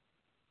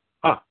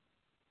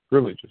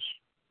 Privileges.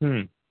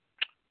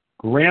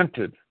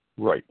 Granted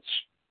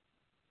rights.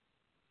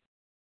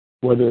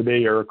 Whether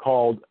they are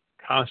called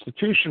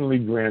constitutionally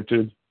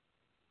granted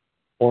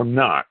or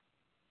not,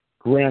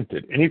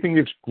 granted. Anything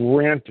that's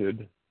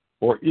granted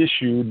or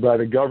issued by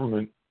the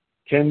government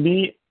can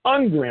be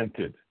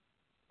ungranted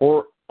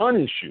or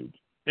unissued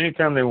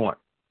anytime they want.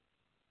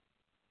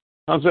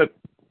 How's that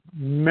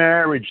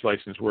marriage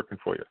license working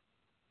for you?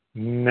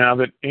 Now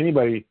that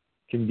anybody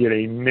can get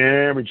a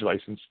marriage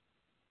license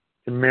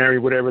to marry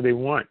whatever they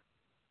want.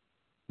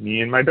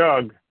 Me and my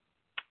dog.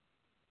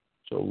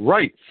 So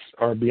rights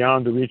are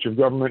beyond the reach of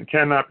government,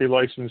 cannot be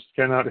licensed,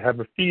 cannot have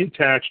a fee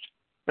attached,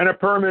 and a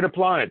permit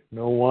applied.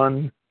 No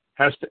one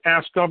has to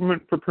ask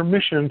government for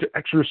permission to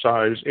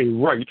exercise a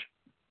right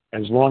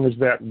as long as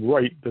that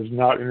right does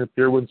not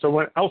interfere with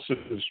someone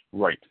else's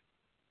right.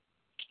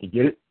 You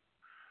get it?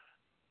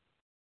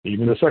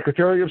 Even the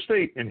Secretary of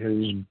State in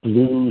his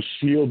blue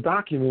sealed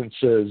document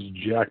says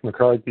Jack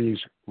McCarthy's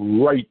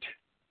right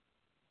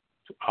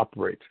to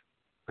operate.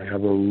 I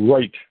have a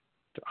right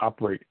to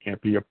operate.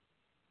 Can't be a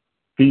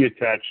fee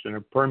attached and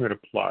a permit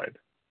applied.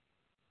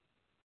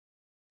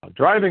 Now,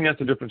 driving,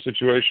 that's a different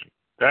situation.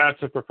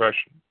 That's a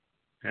profession,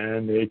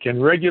 and they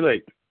can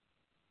regulate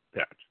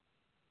that.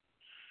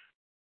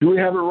 Do we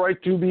have a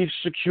right to be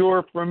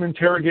secure from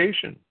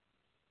interrogation?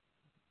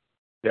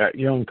 That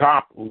young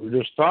cop we were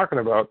just talking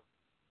about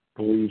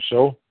believes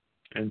so,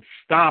 and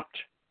stopped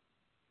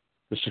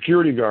the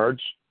security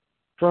guards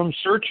from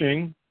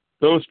searching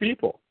those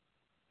people.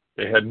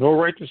 They had no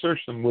right to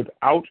search them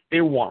without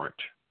a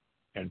warrant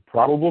and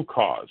probable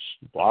cause,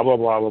 blah, blah,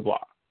 blah, blah,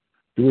 blah.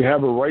 Do we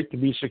have a right to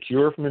be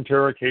secure from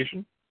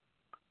interrogation?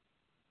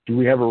 Do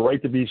we have a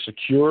right to be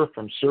secure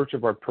from search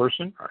of our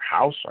person, our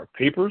house, our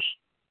papers?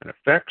 and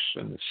effects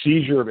and the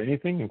seizure of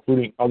anything,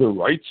 including other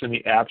rights, in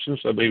the absence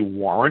of a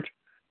warrant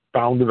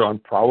founded on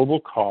probable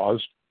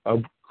cause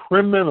of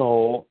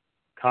criminal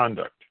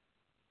conduct.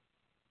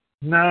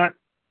 Not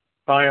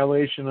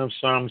violation of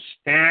some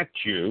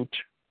statute.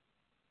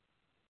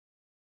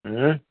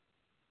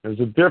 There's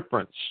a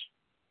difference.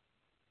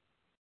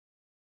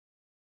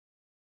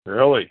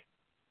 Really.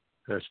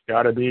 There's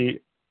got to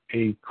be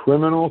a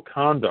criminal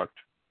conduct.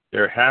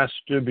 There has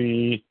to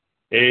be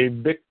a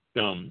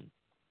victim.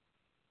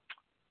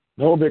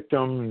 No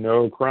victim,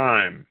 no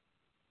crime.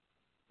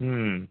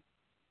 So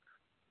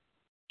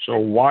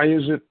why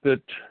is it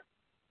that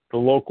the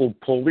local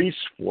police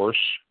force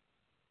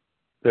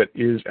that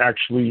is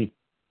actually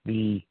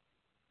in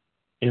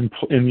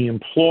the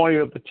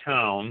employ of the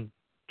town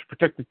to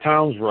protect the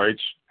town's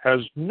rights has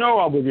no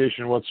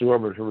obligation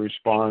whatsoever to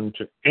respond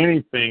to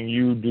anything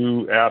you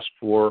do ask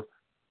for?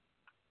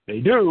 They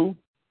do,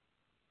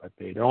 but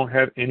they don't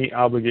have any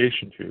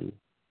obligation to.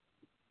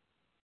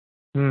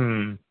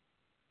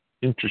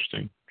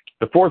 Interesting.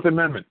 The Fourth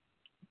Amendment,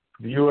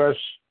 the U.S.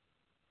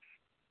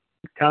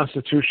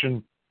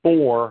 Constitution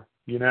for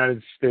the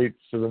United States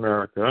of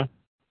America,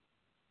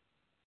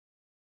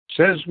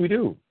 says we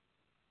do.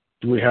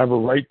 Do we have a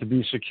right to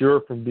be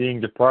secure from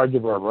being deprived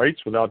of our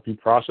rights without due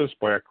process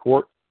by a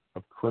court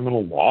of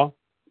criminal law?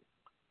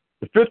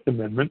 The Fifth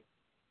Amendment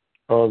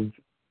of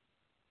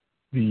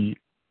the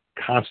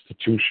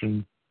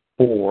Constitution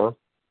for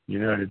the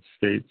United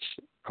States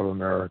of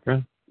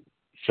America,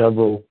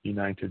 several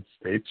United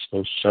States,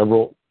 those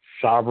several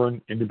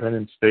sovereign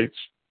independent states.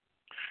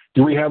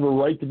 Do we have a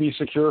right to be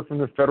secure from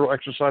the federal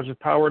exercise of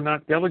power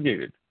not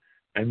delegated,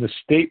 and the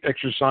state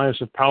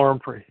exercise of power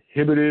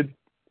prohibited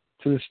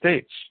to the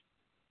states?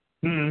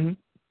 The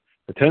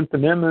 10th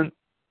Amendment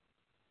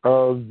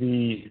of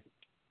the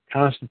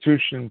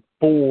Constitution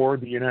for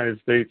the United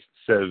States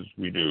says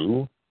we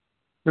do.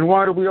 Then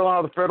why do we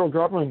allow the federal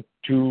government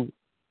to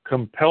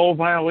compel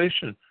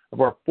violation of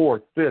our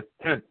 4th, 5th,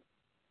 10th,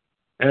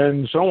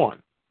 and so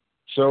on,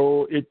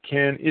 so it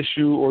can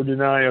issue or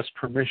deny us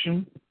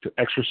permission to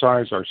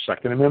exercise our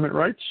Second Amendment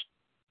rights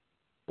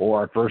or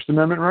our First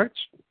Amendment rights?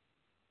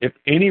 If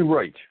any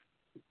right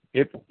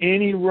can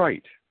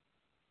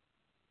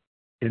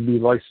be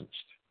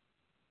licensed,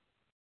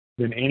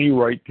 then any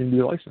right can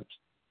be licensed.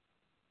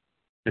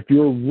 If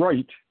your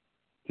right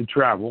to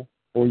travel,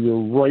 or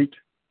your right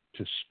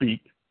to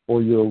speak,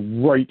 or your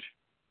right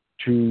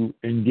to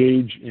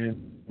engage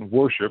in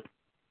worship,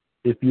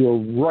 if your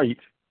right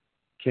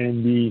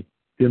can be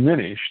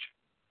diminished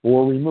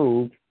or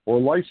removed or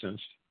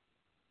licensed,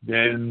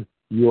 then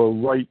your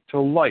right to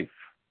life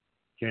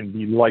can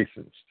be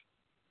licensed,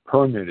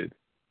 permitted,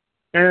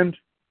 and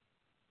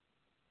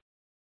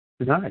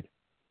denied.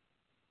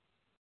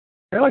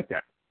 I like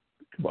that.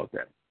 Think about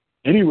that.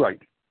 Any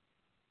right,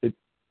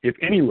 if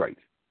any right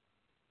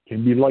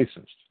can be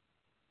licensed,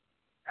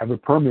 have a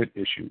permit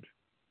issued,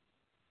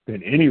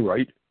 then any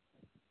right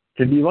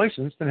can be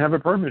licensed and have a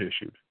permit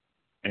issued.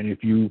 And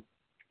if you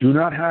do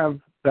not have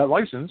that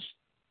license,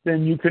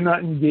 then you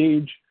cannot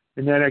engage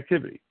in that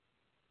activity,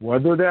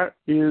 whether that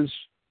is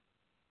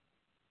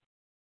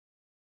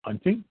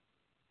hunting,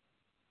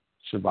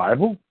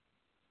 survival,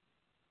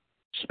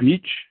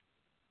 speech,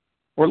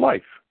 or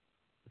life,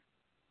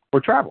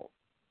 or travel.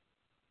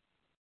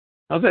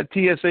 How's that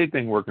TSA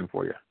thing working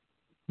for you?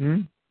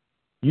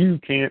 You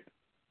can't,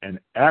 and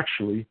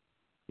actually,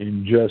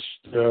 in just,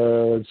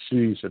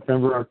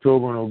 September,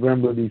 October,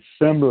 November,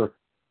 December,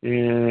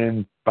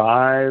 in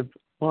 5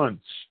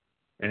 months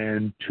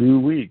and 2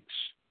 weeks,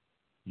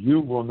 you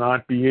will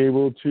not be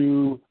able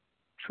to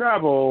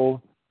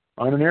travel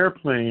on an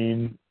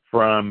airplane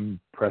from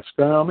Presque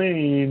Isle,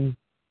 Maine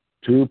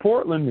to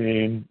Portland,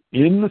 Maine,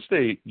 in the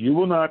state. You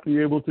will not be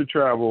able to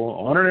travel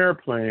on an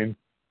airplane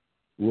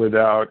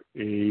without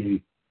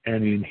an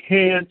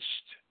enhanced,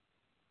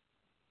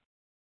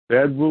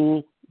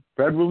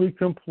 federally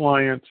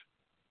compliant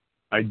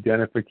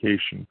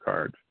identification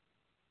card.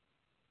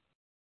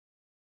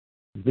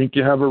 You think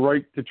you have a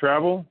right to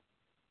travel?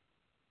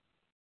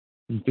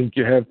 You think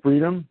you have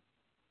freedom?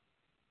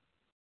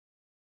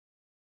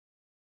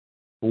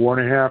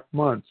 4.5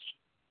 months.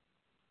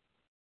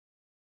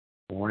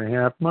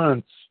 4.5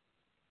 months.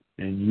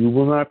 And you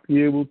will not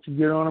be able to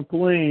get on a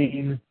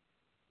plane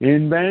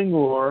in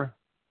Bangor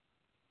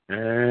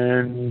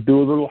and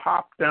do a little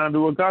hop down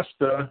to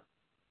Augusta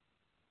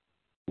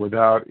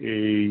without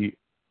a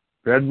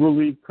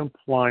federally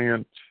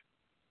compliant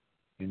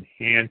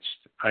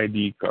enhanced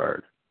ID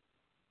card.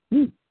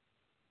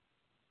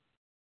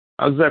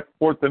 How's that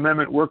Fourth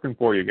Amendment working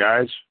for you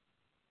guys?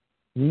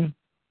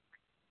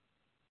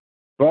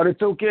 But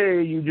it's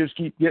okay. You just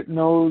keep getting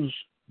those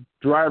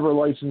driver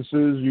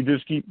licenses. You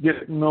just keep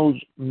getting those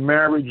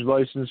marriage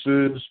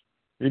licenses.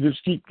 You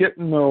just keep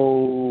getting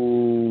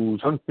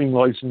those hunting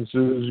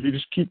licenses. You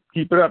just keep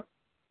it up.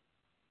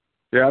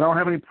 Yeah, I don't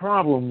have any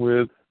problem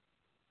with,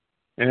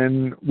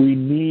 and we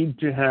need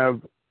to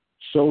have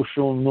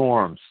social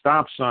norms.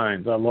 Stop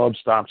signs. I love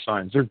stop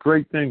signs. They're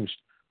great things.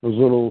 Those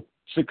little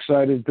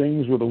 6-sided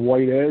things with a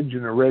white edge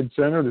and a red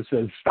center that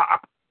says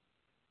stop.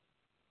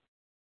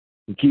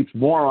 It keeps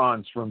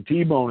morons from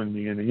T-boning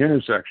me in the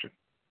intersection.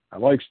 I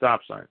like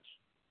stop signs.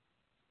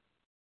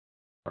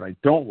 What I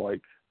don't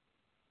like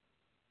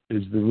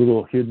is the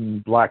little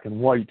hidden black and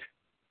white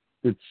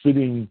that's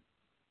sitting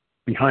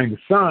behind a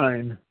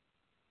sign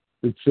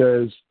that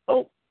says,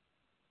 oh,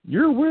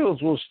 your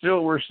wheels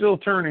were still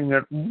turning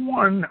at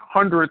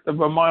 1/100th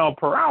of a mile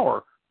per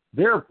hour.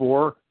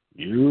 Therefore,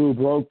 you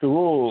broke the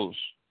rules.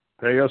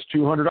 Pay us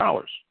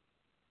 $200.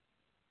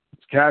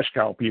 It's a cash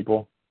cow,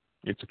 people.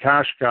 It's a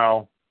cash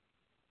cow.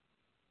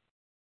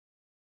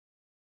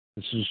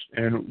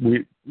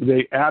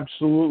 They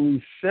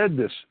absolutely said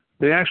this.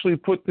 They actually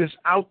put this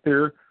out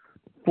there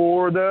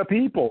for the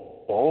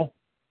people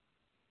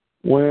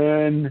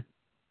when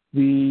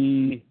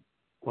the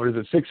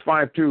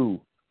 652,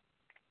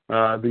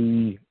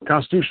 the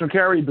constitutional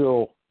carry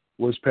bill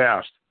was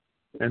passed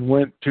and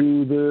went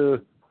to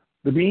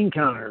the bean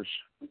counters.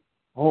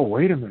 Oh,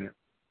 wait a minute.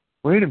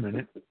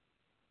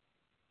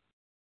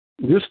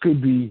 This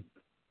could be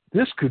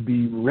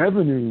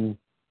revenue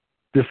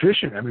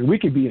deficient. I mean, we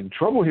could be in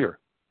trouble here.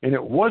 And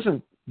it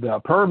wasn't the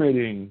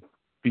permitting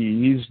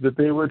fees that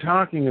they were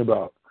talking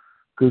about,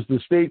 because the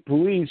state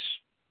police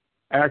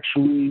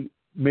actually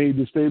made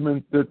the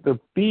statement that the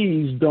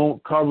fees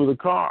don't cover the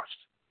cost.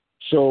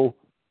 So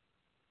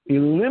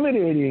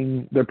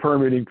eliminating the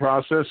permitting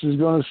process is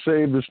going to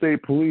save the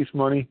state police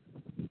money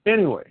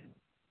anyway.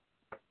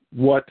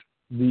 What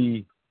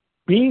the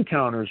bean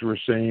counters were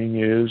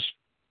saying is,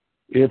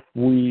 if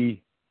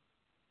we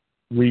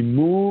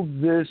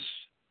remove this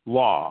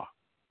law,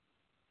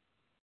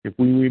 if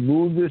we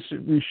remove this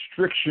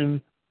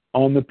restriction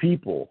on the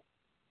people,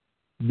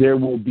 there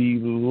will be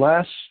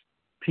less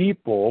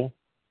people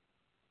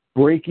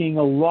breaking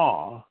a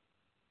law,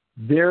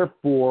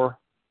 therefore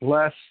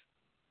less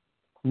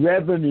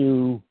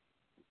revenue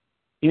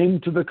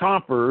into the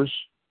coffers,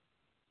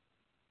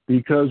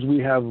 because we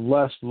have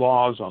less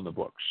laws on the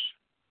books.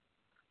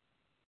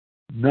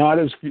 Not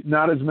as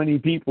many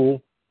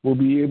people will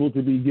be able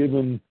to be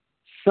given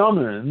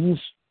summons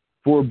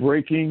for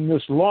breaking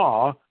this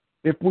law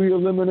if we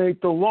eliminate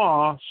the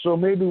law. So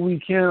maybe we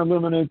can't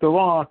eliminate the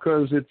law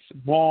because it's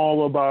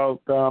all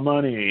about the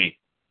money.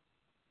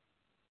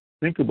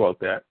 Think about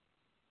that.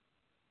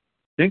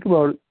 Think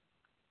about it.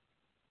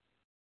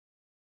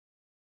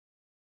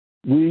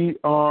 We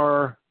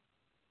are,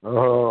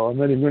 I'm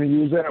not even going to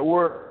use that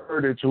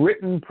word. It's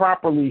written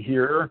properly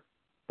here,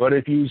 but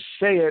if you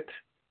say it,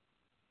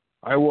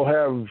 I will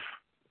have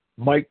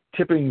Mike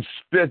Tipping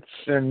Spitz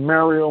and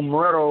Mario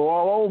Moretto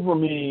all over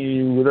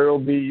me. They'll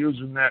be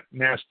using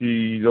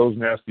those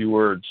nasty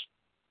words.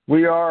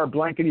 We are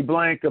blankety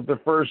blank of the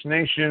First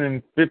Nation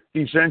in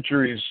 50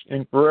 centuries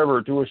and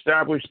forever to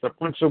establish the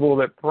principle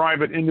that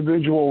private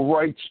individual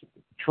rights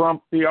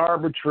trump the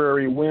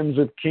arbitrary whims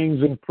of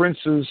kings and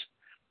princes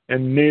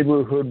and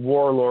neighborhood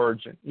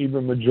warlords, and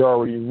even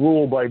majority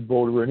rule by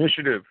voter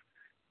initiative.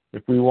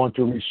 If we want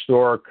to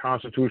restore a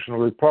constitutional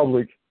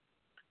republic,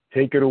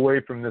 take it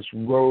away from this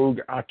rogue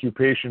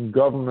occupation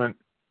government,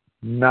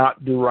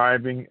 not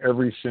deriving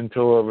every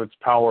scintilla of its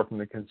power from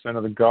the consent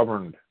of the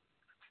governed.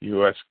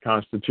 U.S.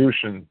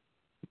 Constitution,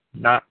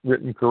 not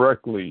written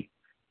correctly.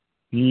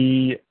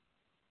 The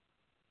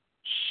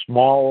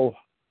small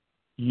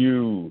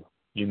U,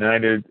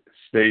 United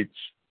States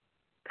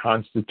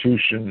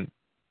Constitution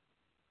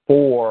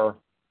for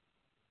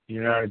the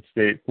United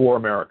States, for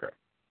America.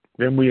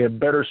 Then we had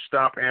better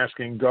stop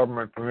asking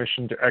government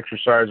permission to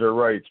exercise our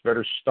rights.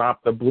 Better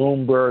stop the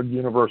Bloomberg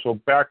Universal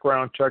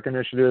Background Check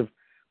Initiative.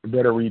 We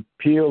better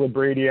repeal the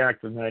Brady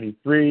Act of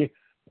 93,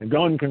 the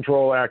Gun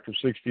Control Act of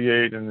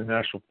 68, and the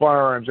National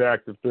Firearms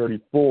Act of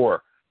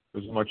 34.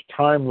 There's much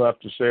time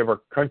left to save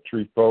our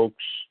country,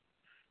 folks.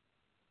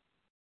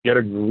 Get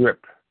a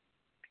grip.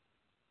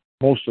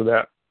 Most of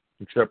that,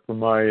 except for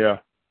my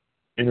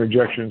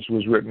interjections,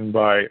 was written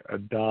by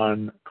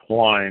Don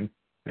Klein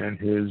and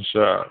his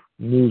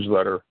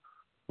newsletter,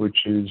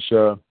 which is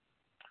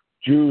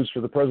Jews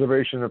for the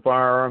Preservation of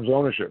Firearms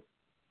Ownership.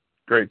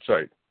 Great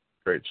site.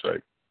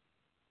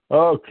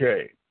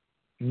 Okay,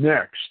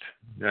 next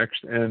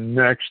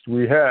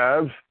we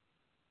have,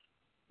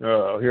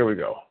 here we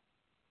go.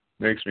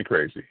 Makes me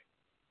crazy.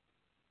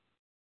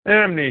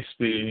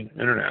 Amnesty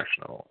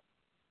International.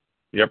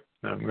 Yep,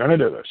 I'm going to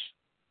do this.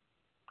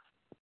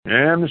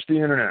 Amnesty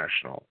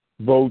International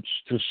votes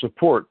to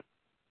support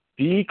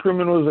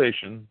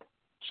decriminalization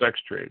sex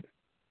trade.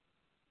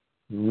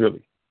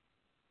 Really.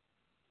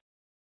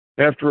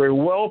 After a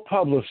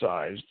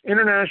well-publicized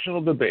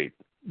international debate,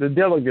 the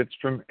delegates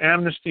from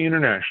Amnesty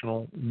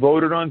International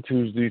voted on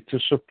Tuesday to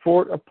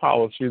support a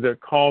policy that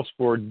calls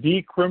for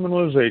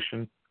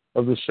decriminalization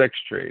of the sex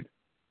trade,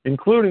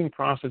 including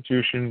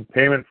prostitution,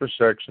 payment for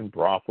sex, and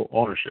brothel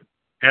ownership.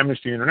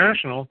 Amnesty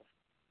International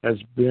has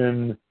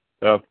been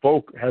the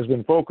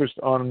focus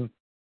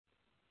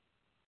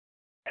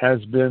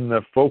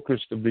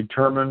of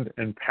determined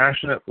and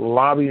passionate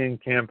lobbying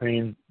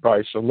campaign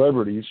by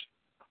celebrities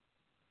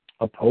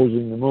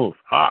opposing the move.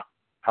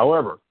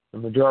 However, the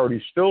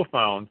majority still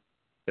found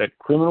that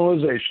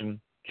criminalization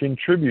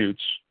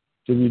contributes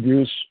to the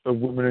abuse of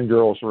women and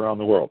girls around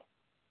the world.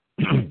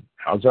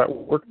 How's that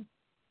working?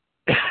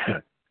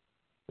 The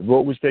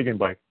vote was taken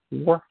by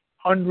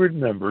 400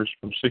 members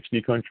from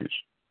 60 countries.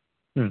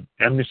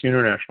 Amnesty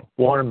International,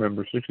 400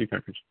 members, 60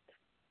 countries.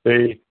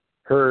 They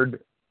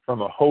heard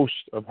from a host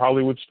of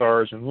Hollywood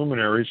stars and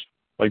luminaries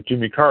like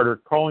Jimmy Carter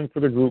calling for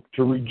the group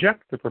to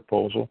reject the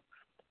proposal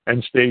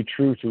and stay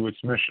true to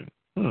its mission.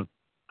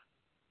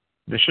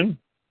 Mission?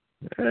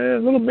 A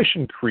little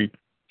mission creep.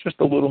 Just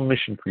a little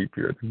mission creep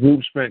here. The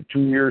group spent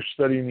 2 years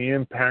studying the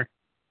impact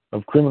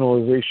of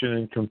criminalization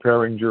and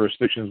comparing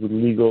jurisdictions with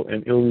legal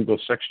and illegal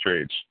sex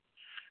trades.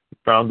 It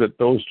found that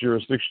those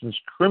jurisdictions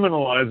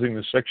criminalizing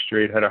the sex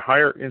trade had a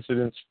higher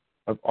incidence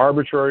of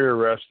arbitrary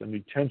arrest and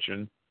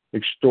detention,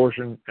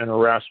 extortion and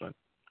harassment,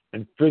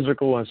 and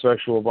physical and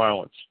sexual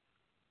violence.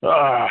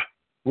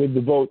 With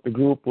the vote, the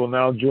group will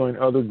now join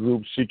other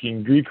groups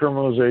seeking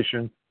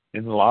decriminalization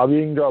in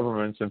lobbying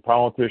governments and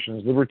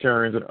politicians,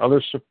 libertarians, and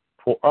others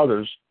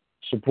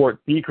support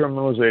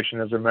decriminalization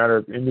as a matter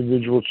of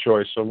individual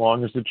choice so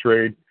long as the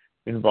trade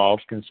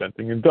involves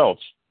consenting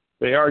adults.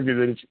 They argue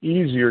that it's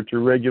easier to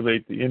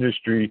regulate the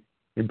industry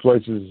in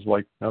places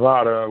like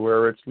Nevada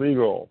where it's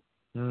legal.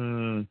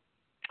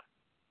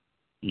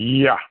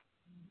 Yeah.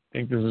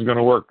 Think this is going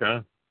to work,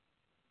 huh?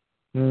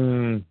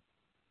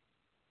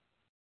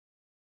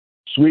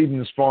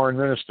 Sweden's foreign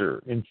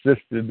minister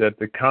insisted that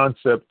the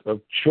concept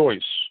of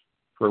choice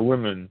for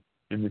women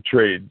in the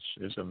trades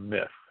is a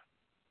myth.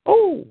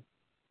 Oh,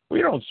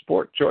 we don't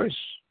support choice.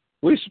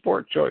 We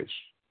support choice.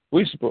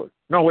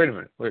 No, wait a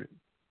minute.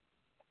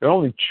 The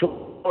only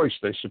choice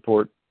they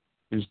support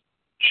is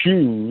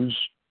choose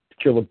to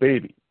kill a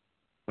baby.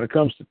 When it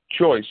comes to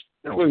choice,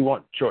 they don't really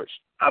want choice.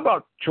 How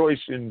about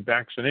choice in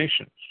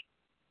vaccinations?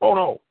 Oh,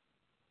 no.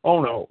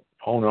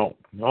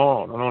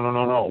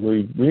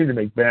 We need to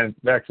make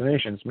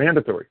vaccinations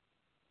mandatory.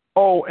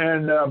 Oh,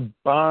 and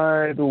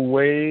by the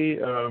way,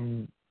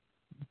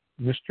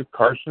 Mr.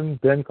 Carson,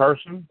 Ben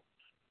Carson,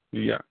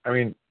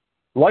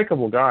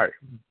 likable guy,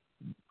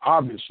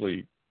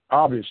 obviously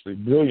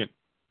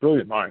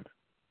brilliant mind.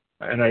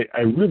 And I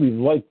really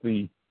like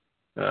the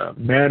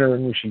manner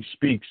in which he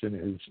speaks,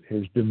 and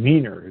his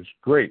demeanor is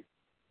great,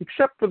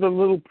 except for the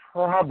little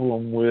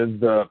problem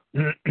with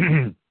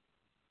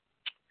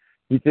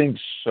he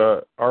thinks,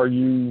 are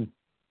you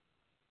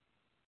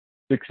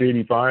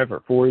 685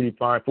 or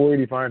 485?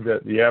 485,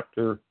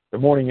 the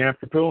morning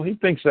after pill. He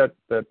thinks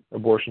that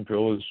abortion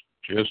pill is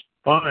just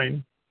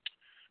fine,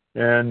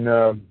 and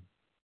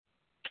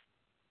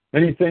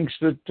he thinks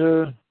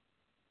that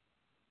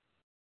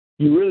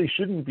you really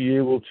shouldn't be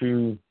able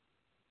to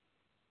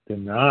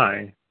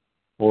deny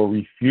or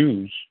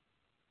refuse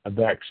a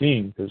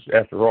vaccine because,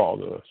 after all,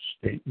 the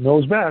state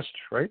knows best,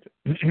 right?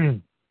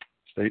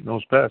 State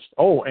knows best.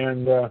 Oh,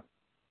 and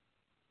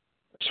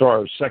as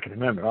far as Second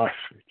Amendment,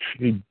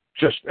 he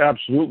just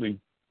absolutely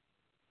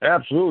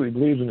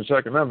believes in the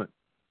Second Amendment,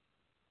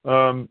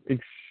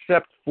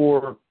 except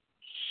for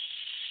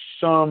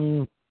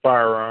some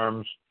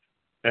firearms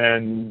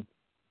and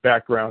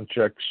background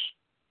checks,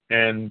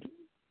 and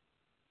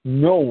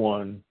no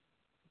one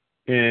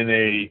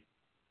in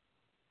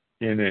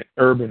an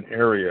urban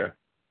area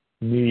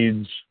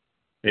needs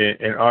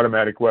an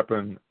automatic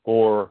weapon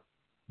or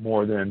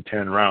more than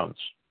 10 rounds.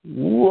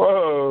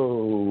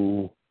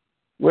 Whoa!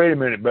 Wait a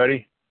minute,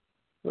 buddy.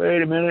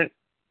 Wait a minute.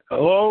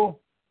 Hello?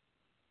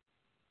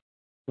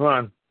 Come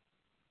on.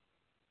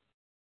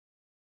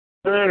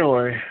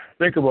 Anyway,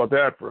 think about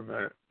that for a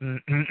minute.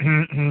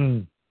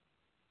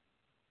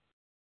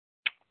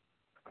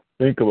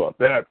 Think about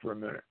that for a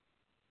minute.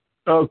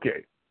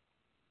 Okay.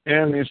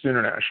 Amnesty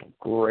International.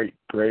 Great.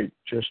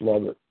 Just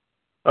love it.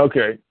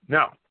 Okay.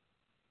 Now,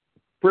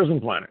 Prison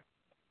Planet.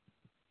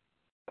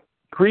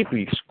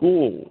 Creepy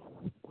school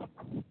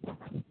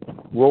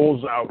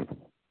rolls out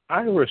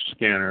iris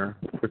scanner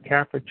for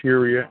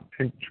cafeteria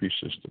entry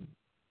system.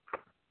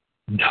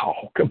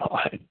 No, come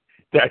on.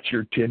 That's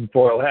your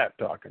tinfoil hat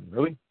talking,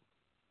 really?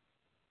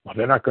 Well,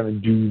 they're not going to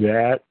do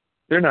that.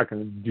 They're not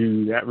going to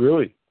do that,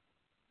 really.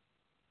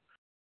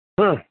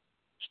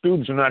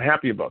 Students are not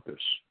happy about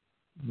this.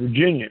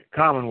 Virginia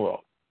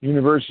Commonwealth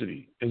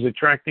University is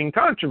attracting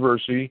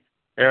controversy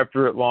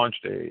after it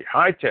launched a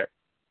high-tech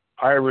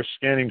iris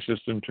scanning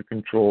system to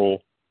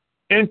control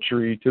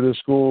entry to the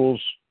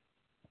school's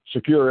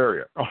secure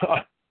area,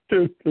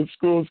 to the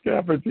school's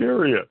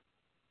cafeteria,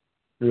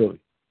 really,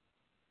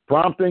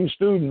 prompting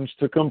students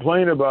to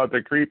complain about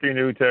the creepy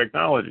new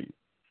technology.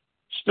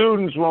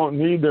 Students won't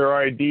need their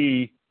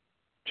ID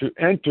to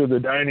enter the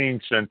dining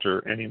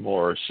center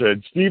anymore,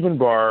 said Stephen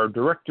Barr,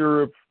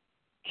 Director of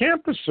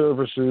Campus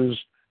Services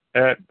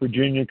at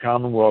Virginia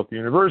Commonwealth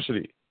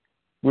University.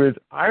 With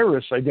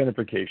iris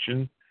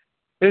identification,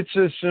 it's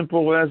as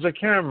simple as a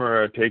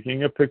camera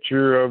taking a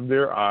picture of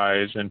their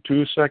eyes, and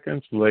 2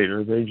 seconds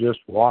later, they just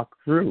walk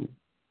through.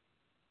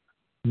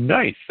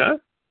 Nice, huh?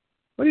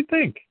 What do you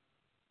think?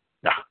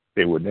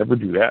 They would never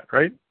do that,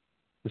 right?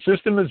 The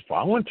system is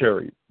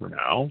voluntary for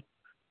now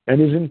and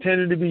is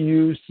intended to be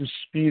used to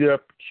speed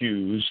up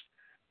queues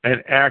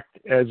and act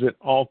as an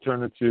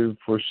alternative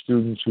for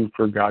students who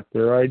forgot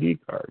their ID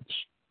cards.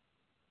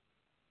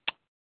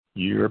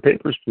 Your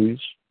papers, please.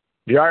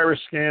 The iris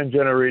scan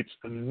generates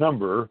a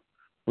number,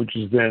 which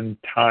is then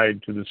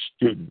tied to the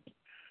student.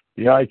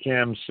 The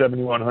iCam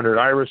 7100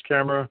 iris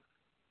camera,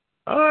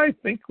 I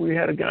think we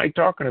had a guy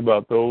talking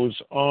about those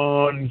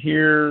on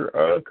here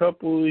a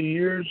couple of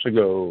years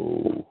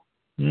ago.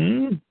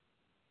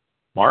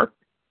 Mark?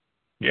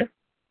 Yeah.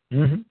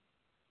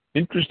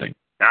 Interesting.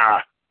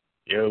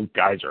 You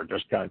guys are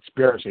just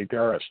conspiracy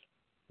theorists.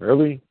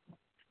 Really?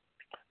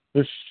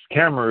 This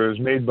camera is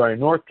made by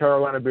North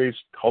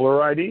Carolina-based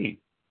Color ID.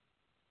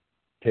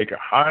 Take a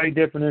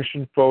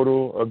high-definition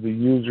photo of the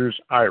user's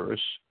iris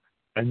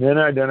and then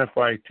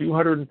identify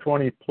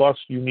 220-plus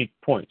unique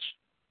points.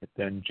 It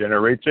then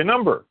generates a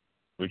number,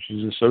 which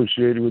is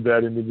associated with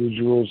that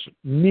individual's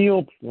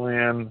meal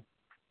plan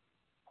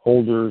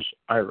holder's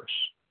iris.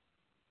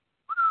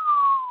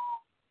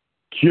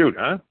 Cute,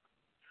 huh?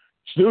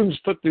 Students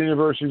took the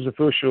university's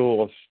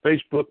official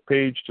Facebook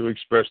page to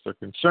express their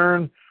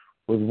concern,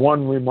 with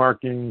one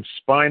remarking,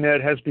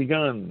 Spynet has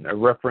begun, a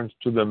reference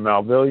to the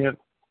malveillant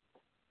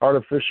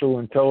artificial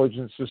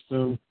intelligence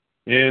system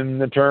in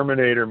the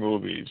Terminator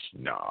movies.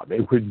 No, they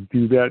wouldn't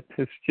do that.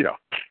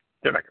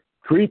 They're like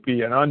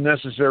creepy and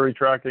unnecessary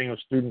tracking of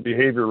student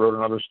behavior, wrote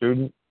another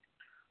student.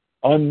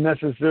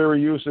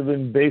 Unnecessary use of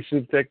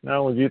invasive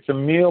technology. It's a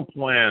meal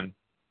plan,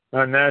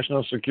 not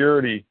national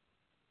security.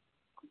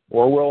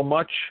 Orwell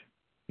much?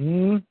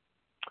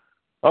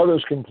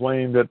 Others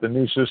complained that the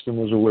new system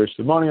was a waste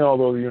of money,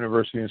 although the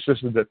university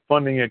insisted that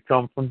funding had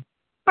come from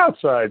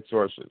outside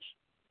sources.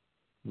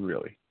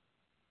 Really?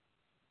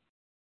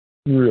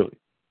 I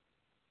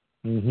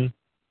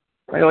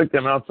like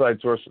them outside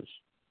sources.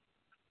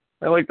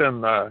 I like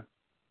them $30,000,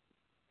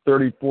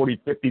 $40,000,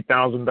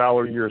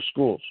 $50,000 a year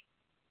schools.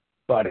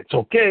 But it's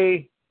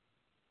okay,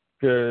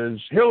 because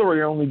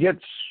Hillary only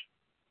gets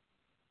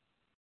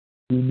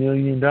 $2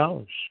 million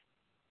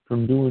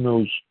from doing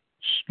those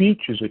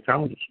speeches at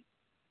colleges.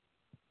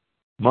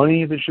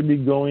 Money that should be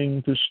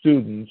going to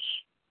students,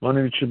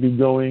 money that should be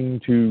going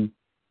to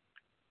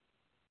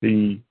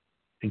the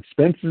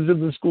expenses of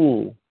the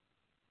school,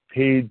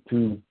 paid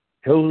to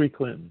Hillary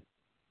Clinton,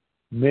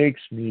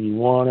 makes me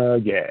want to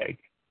gag.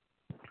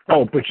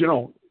 Oh, but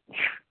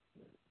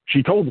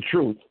she told the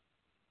truth.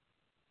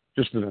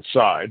 Just an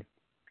aside,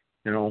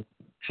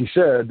 she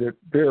said that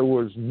there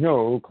was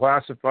no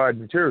classified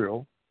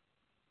material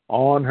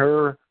on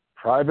her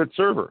private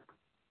server.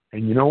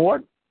 And you know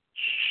what?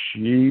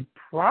 She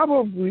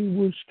probably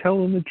was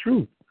telling the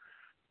truth.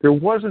 There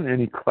wasn't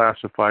any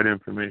classified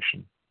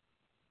information.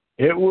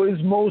 It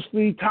was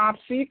mostly top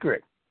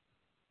secret.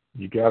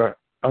 You gotta,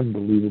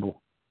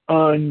 unbelievable.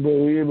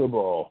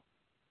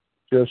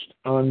 Just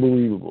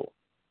unbelievable.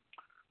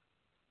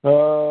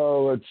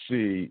 Let's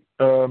see.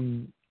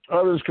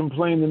 Others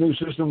complained the new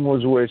system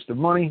was a waste of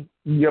money.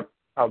 Yep,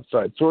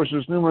 outside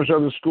sources. Numerous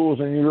other schools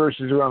and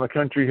universities around the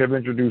country have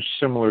introduced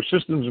similar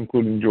systems,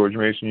 including George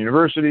Mason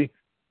University,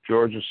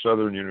 Georgia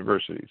Southern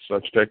University.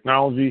 Such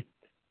technology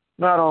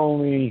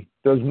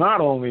does not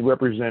only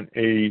represent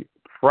a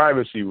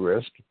privacy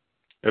risk,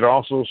 it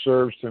also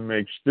serves to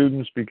make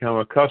students become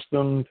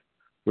accustomed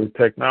with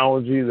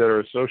technology that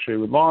are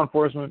associated with law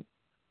enforcement,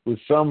 with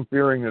some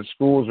fearing that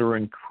schools are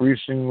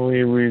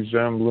increasingly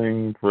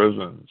resembling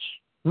prisons.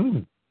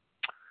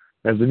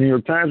 As the New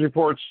York Times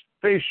reports,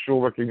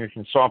 facial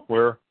recognition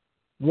software,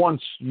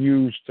 once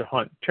used to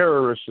hunt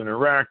terrorists in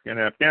Iraq and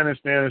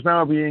Afghanistan, is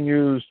now being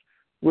used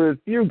with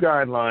few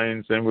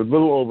guidelines and with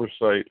little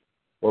oversight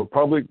or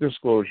public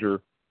disclosure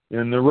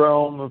in the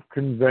realm of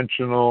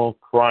conventional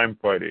crime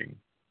fighting.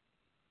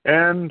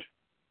 And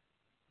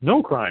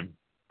no crime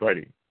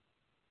fighting.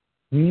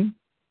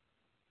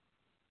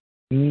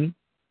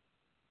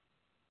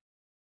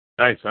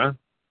 Nice, huh?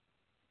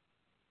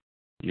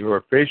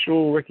 Your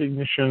facial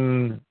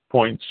recognition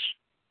points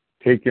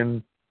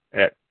taken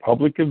at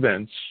public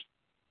events,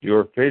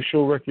 your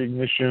facial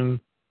recognition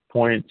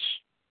points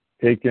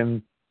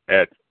taken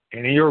at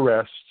any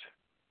arrest,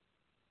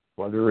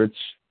 whether it's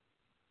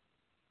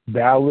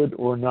valid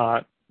or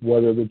not,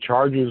 whether the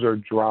charges are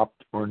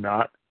dropped or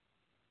not,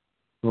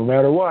 no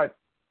matter what,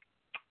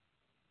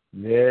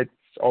 it's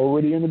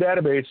already in the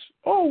database.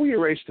 Oh, we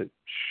erased it.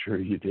 Sure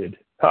you did.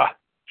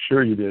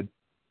 Sure you did.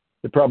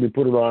 They probably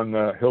put it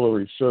on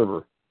Hillary's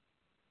server.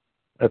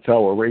 That's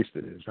how erased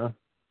it is, huh?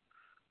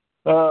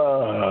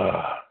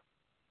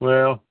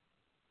 Well,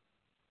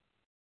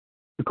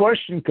 this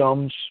question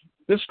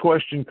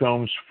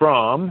comes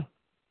from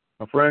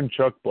a friend,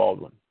 Chuck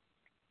Baldwin.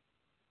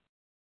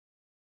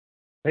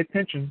 Pay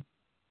attention.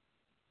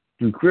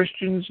 Do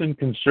Christians and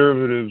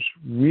conservatives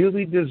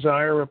really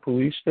desire a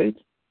police state?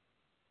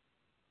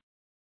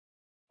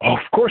 Oh,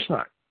 of course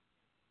not.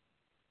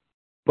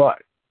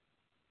 But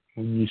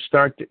when you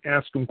start to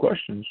ask them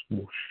questions,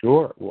 well,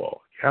 sure,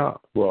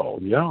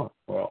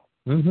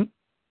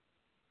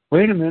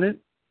 Wait a minute.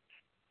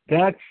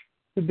 That's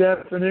the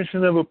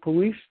definition of a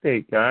police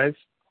state, guys.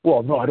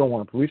 Well, no, I don't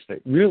want a police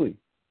state. Really?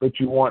 But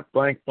you want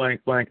blank,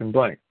 blank, blank, and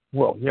blank.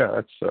 Well,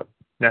 yeah,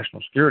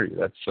 national security.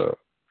 That's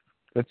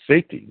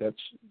safety.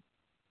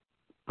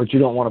 But you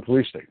don't want a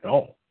police state.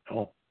 No.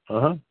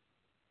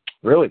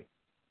 Really?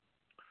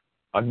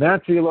 A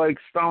Nazi-like,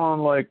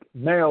 Stalin-like,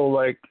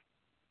 Mao-like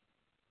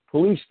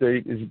police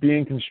state is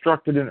being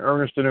constructed in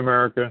earnest in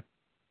America.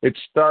 It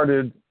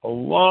started a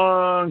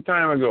long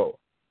time ago.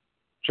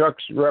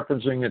 Chuck's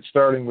referencing it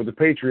starting with the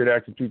Patriot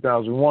Act of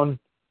 2001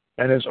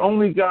 and has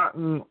only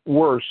gotten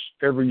worse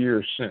every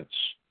year since.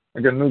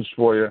 I got news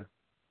for you.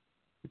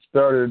 It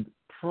started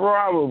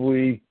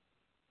probably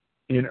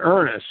in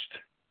earnest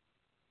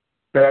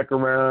back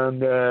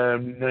around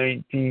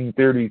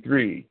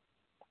 1933,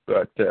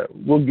 but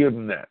we'll give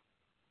them that.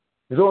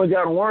 It's only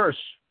gotten worse,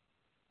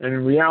 and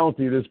in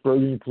reality, this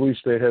burgeoning police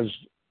state has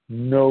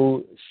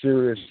no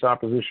serious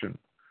opposition,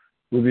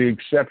 with the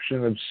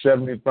exception of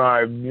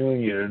 75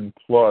 million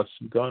plus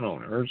gun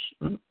owners.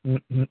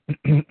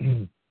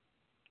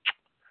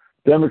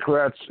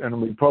 Democrats and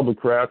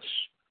Republicans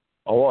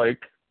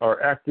alike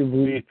are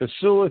actively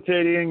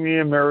facilitating the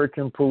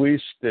American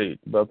police state.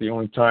 About the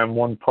only time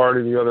one party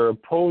or the other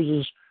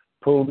opposes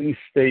police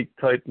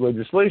state-type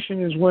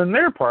legislation is when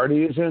their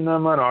party is in the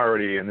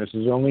minority, and this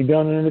is only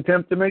done in an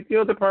attempt to make the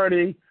other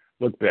party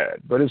look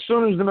bad. But as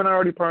soon as the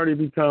minority party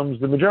becomes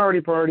the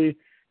majority party,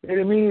 it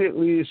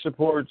immediately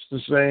supports the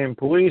same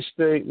police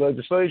state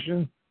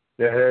legislation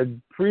they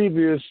had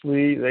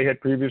previously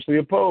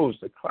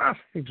opposed. A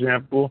classic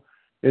example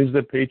is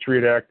the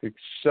Patriot Act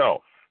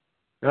itself.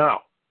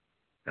 Now,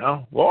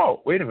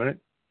 whoa, wait a minute.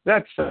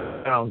 That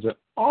sounds an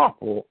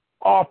awful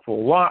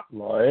lot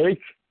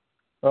like,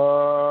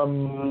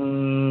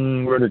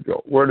 where'd it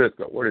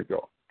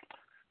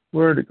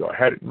go? I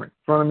had it right in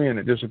front of me and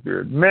it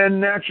disappeared. Men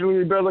naturally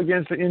rebel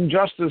against the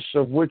injustice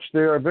of which they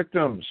are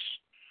victims.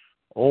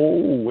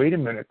 Oh, wait a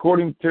minute.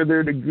 According to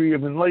their degree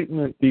of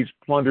enlightenment, these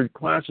plundered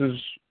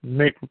classes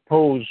may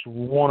propose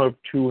one of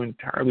two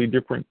entirely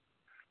different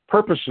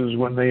purposes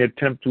when they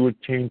attempt to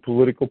attain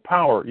political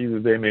power.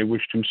 Either they may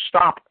wish to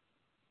stop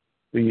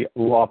the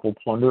lawful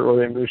plunder, or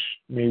they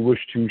may wish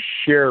to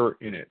share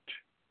in it.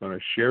 Going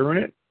to share in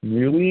it?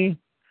 Really?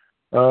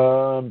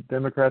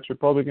 Democrats,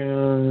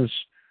 Republicans.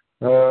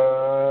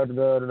 As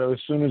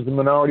soon as the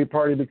minority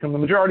party becomes the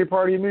majority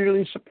party,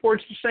 immediately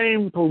supports the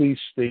same police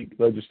state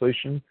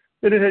legislation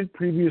that it had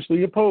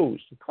previously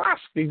opposed. A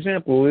classic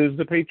example is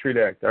the Patriot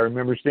Act. I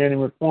remember standing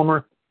with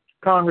former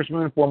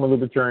Congressman, former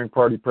Libertarian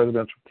Party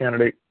presidential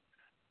candidate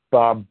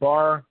Bob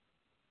Barr,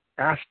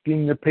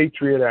 asking the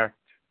Patriot Act,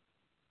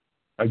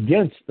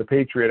 against the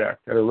Patriot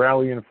Act at a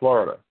rally in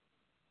Florida.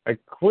 I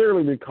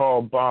clearly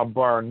recall Bob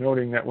Barr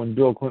noting that when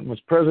Bill Clinton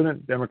was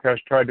president,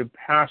 Democrats tried to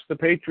pass the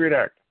Patriot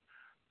Act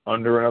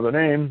under another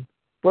name,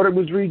 but it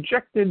was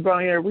rejected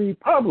by a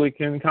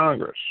Republican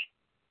Congress.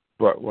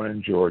 But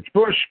when George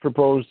Bush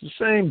proposed the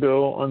same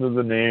bill under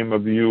the name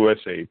of the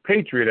USA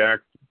Patriot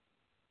Act,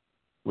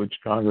 which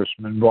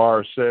Congressman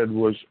Barr said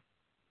was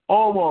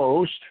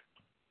almost,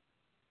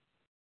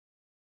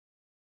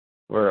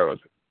 where was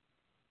it?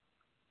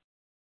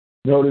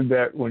 Noted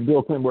that when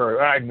Bill Clinton,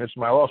 I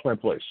lost my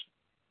place,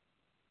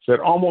 said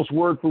almost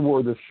word for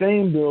word the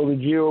same bill the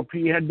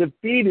GOP had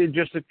defeated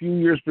just a few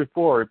years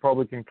before.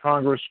 Republican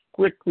Congress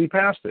quickly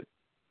passed it.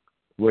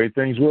 The way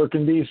things work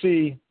in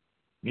D.C.,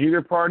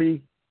 neither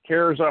party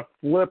cares a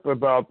flip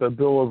about the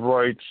Bill of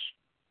Rights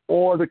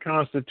or the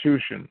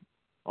Constitution.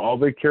 All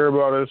they care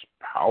about is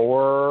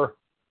power.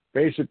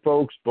 Face it,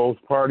 folks, both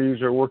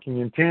parties are working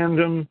in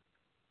tandem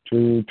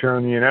to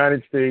turn the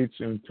United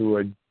States into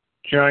a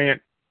giant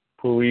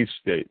police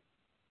state.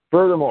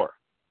 Furthermore,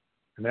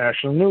 the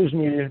national news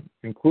media,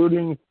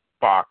 including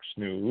Fox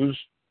News,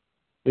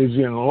 is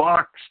in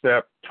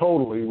lockstep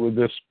totally with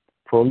this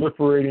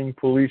proliferating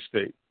police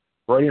state.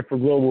 Writing for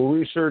Global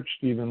Research,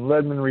 Stephen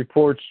Ledman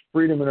reports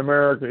freedom in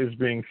America is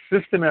being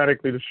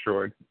systematically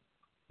destroyed,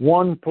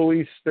 one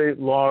police state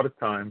law at a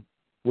time,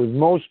 with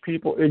most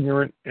people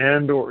ignorant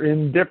and or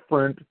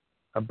indifferent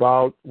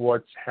about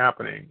what's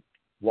happening.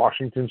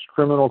 Washington's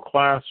criminal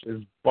class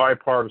is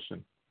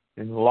bipartisan,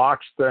 in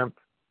lockstep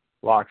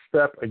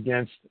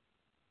against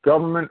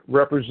government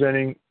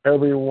representing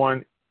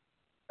everyone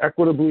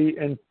equitably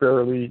and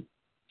fairly,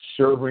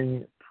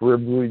 serving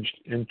privileged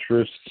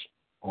interests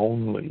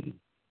only.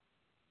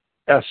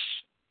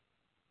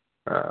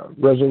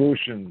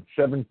 Resolution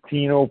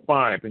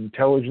 1705,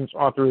 Intelligence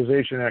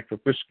Authorization Act for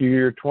fiscal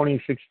year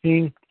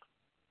 2016,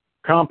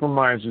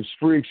 compromises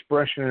free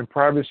expression and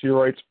privacy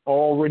rights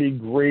already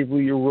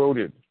gravely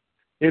eroded.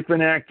 If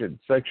enacted,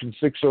 Section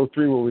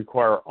 603 will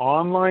require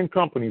online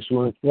companies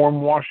to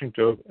inform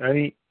Washington of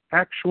any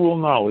actual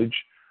knowledge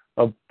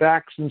of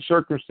facts and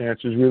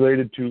circumstances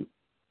related to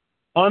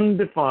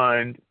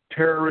undefined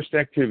terrorist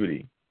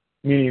activity,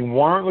 meaning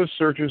warrantless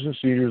searches and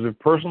seizures of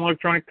personal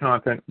electronic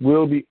content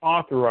will be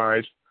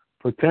authorized,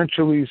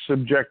 potentially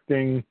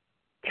subjecting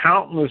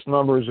countless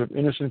numbers of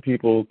innocent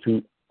people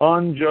to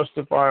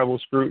unjustifiable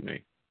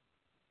scrutiny.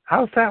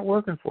 How's that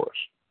working for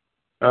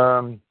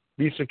us?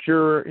 Be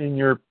secure in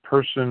your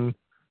person,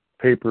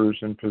 papers,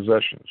 and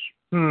possessions.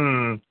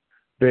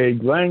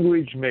 Vague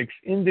language makes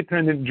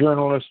independent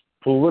journalists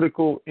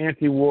political,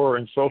 anti-war,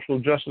 and social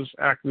justice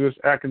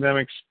activists,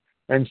 academics,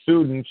 and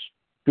students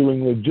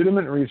doing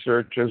legitimate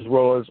research, as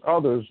well as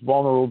others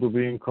vulnerable to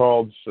being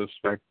called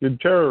suspected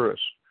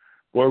terrorists.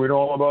 Boy, we know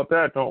all about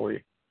that, don't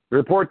we? The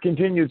report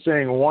continued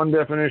saying one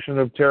definition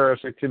of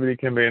terrorist activity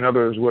can be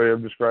another's way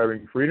of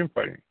describing freedom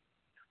fighting.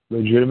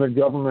 Legitimate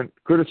government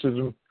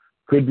criticism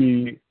could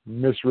be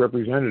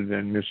misrepresented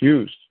and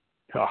misused.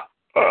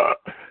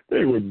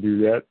 They wouldn't do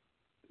that.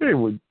 They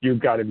would. You've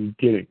got to be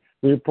kidding.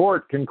 The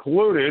report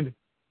concluded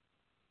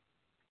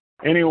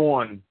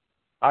anyone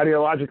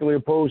ideologically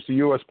opposed to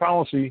U.S.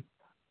 policy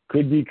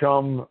could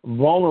become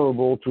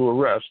vulnerable to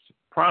arrest,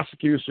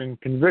 prosecution,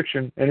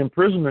 conviction, and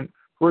imprisonment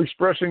for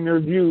expressing their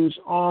views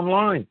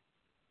online.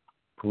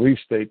 Police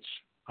states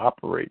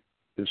operate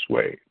this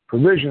way.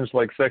 Provisions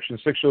like Section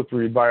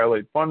 603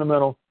 violate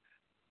fundamental,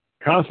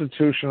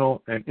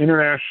 constitutional, and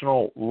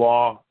international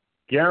law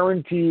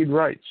guaranteed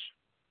rights,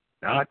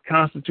 not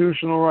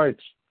constitutional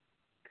rights,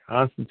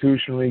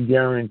 constitutionally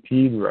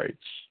guaranteed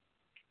rights.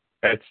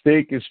 At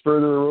stake is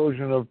further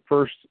erosion of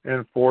First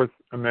and Fourth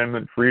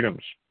Amendment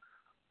freedoms.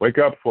 Wake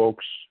up,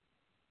 folks.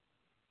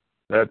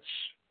 That's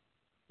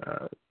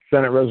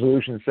Senate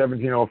Resolution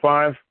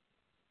 1705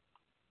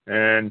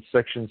 and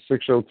Section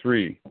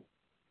 603.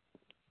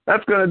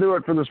 That's going to do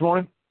it for this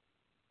morning.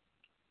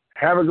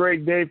 Have a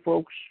great day,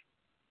 folks,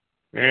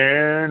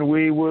 and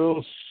we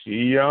will see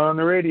you on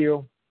the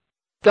radio.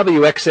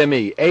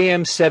 WXME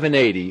AM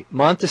 780,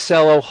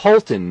 Monticello,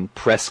 Holton,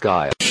 Presque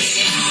Isle.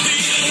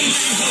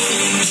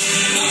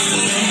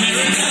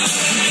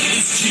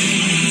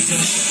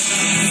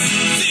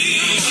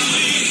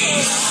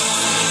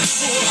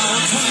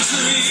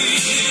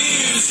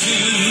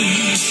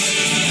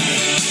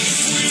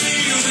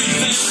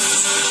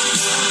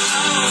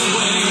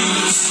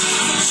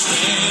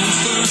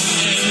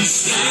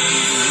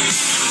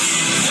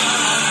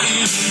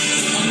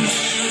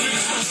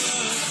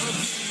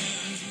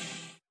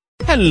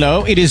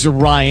 Hello, it is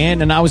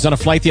Ryan, and I was on a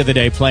flight the other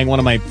day playing one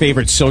of my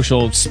favorite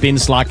social spin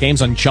slot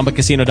games on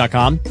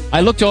ChumbaCasino.com.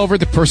 I looked over at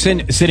the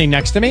person sitting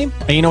next to me,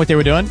 and you know what they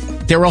were doing?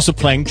 They were also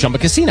playing Chumba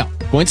Casino.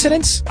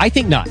 Coincidence? I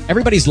think not.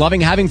 Everybody's loving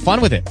having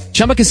fun with it.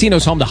 Chumba Casino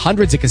is home to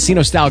hundreds of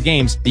casino-style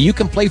games that you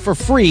can play for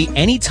free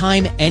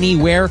anytime,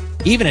 anywhere,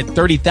 even at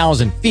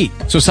 30,000 feet.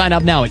 So sign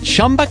up now at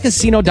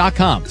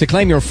ChumbaCasino.com to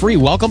claim your free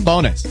welcome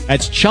bonus.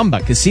 That's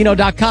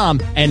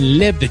ChumbaCasino.com and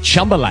live the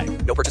Chumba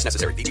life. No purchase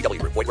necessary.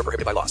 VGW. Void where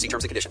prohibited by law. See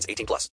terms and conditions. 18+.